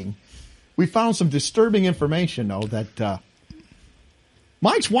meeting, we found some disturbing information, though, that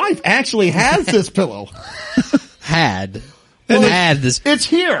Mike's wife actually has this pillow. Had this. It's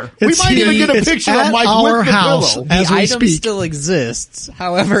here. It's we might here. even get a It's picture at of Mike our with the house. pillow. As The we item speak. still exists.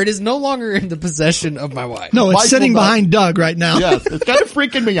 However, it is no longer in the possession of my wife. No, it's Mike sitting will not- behind Doug right now. Yes, it's kind of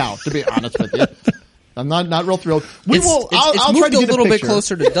freaking me out, to be honest with you. I'm not real thrilled. It's I'll moved try to a get little bit picture.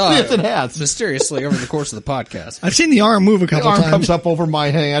 closer to Doug. Yes, it has. Mysteriously over the course of the podcast. I've seen the arm move a The couple arm times. comes up over my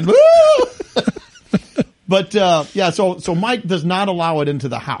hand. But so Mike does not allow it into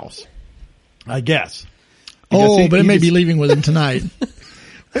the house, I guess. Oh, but it may be leaving with him tonight.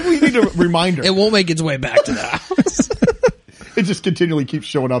 Maybe we need a reminder. It won't make its way back to the house. It just continually keeps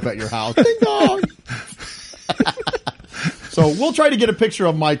showing up at your house. Ding dong. So we'll try to get a picture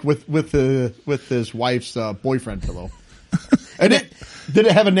of Mike with his wife's boyfriend pillow. And did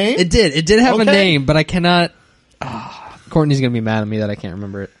it have a name? It did. It did have a Okay. name, but I cannot. Courtney's gonna be mad at me that I can't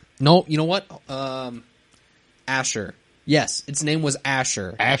remember it. No, you know what? Asher. Yes, its name was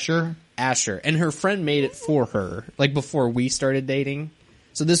Asher. Asher. Asher, and her friend made it for her, like before we started dating.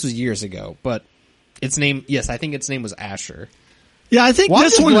 So this was years ago, but its name, yes, I think its name was Asher. Yeah, I think Well,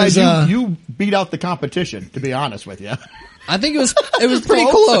 this I'm one glad is. you beat out the competition, to be honest with you. I think it was pretty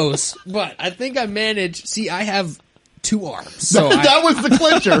close, but I think I managed. See, I have 2 arms, so That was the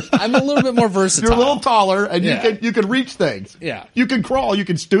clincher. I'm a little bit more versatile. You're a little taller, and Yeah. you can reach things. Yeah. You can crawl. You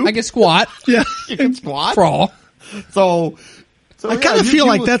can stoop. I can squat, Yeah. You can squat. crawl. So I kind of feel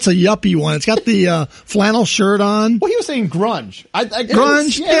like that's a yuppie one. It's got the flannel shirt on. Well, he was saying grunge.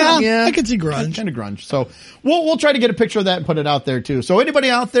 Grunge? Yeah, I can see grunge. Kind of grunge. So we'll try to get a picture of that and put it out there too. So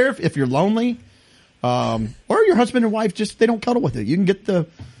anybody out there, if you're lonely, or your husband and wife they don't cuddle with it, you can get the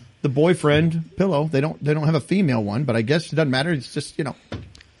boyfriend pillow. They don't have a female one, but I guess it doesn't matter. It's just,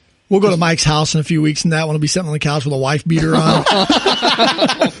 We'll go to Mike's house in a few weeks, and that one will be sitting on the couch with a wife beater on.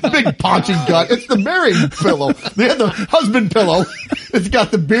 big paunchy gut. It's the married pillow. They have the husband pillow. It's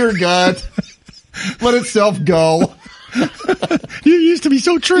got the beer gut. Let itself go. You used to be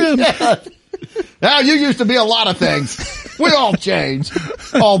so trim. Now you used to be a lot of things. We all changed.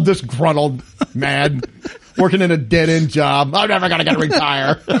 All disgruntled, mad, working in a dead-end job. I'm never going to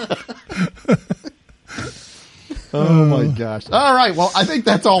retire. Oh my gosh. All right. Well, I think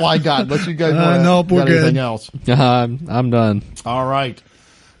that's all I got. Unless you guys want nope, we're anything good. else. I'm done. All right.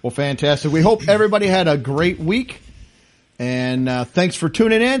 Well, fantastic. We hope everybody had a great week. And thanks for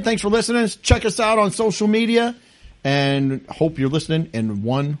tuning in. Thanks for listening. Check us out on social media. And hope you're listening in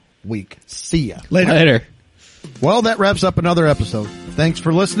 1 week. See ya. Later. Well, that wraps up another episode. Thanks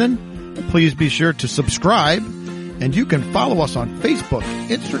for listening. Please be sure to subscribe. And you can follow us on Facebook,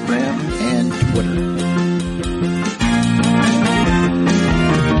 Instagram, and Twitter.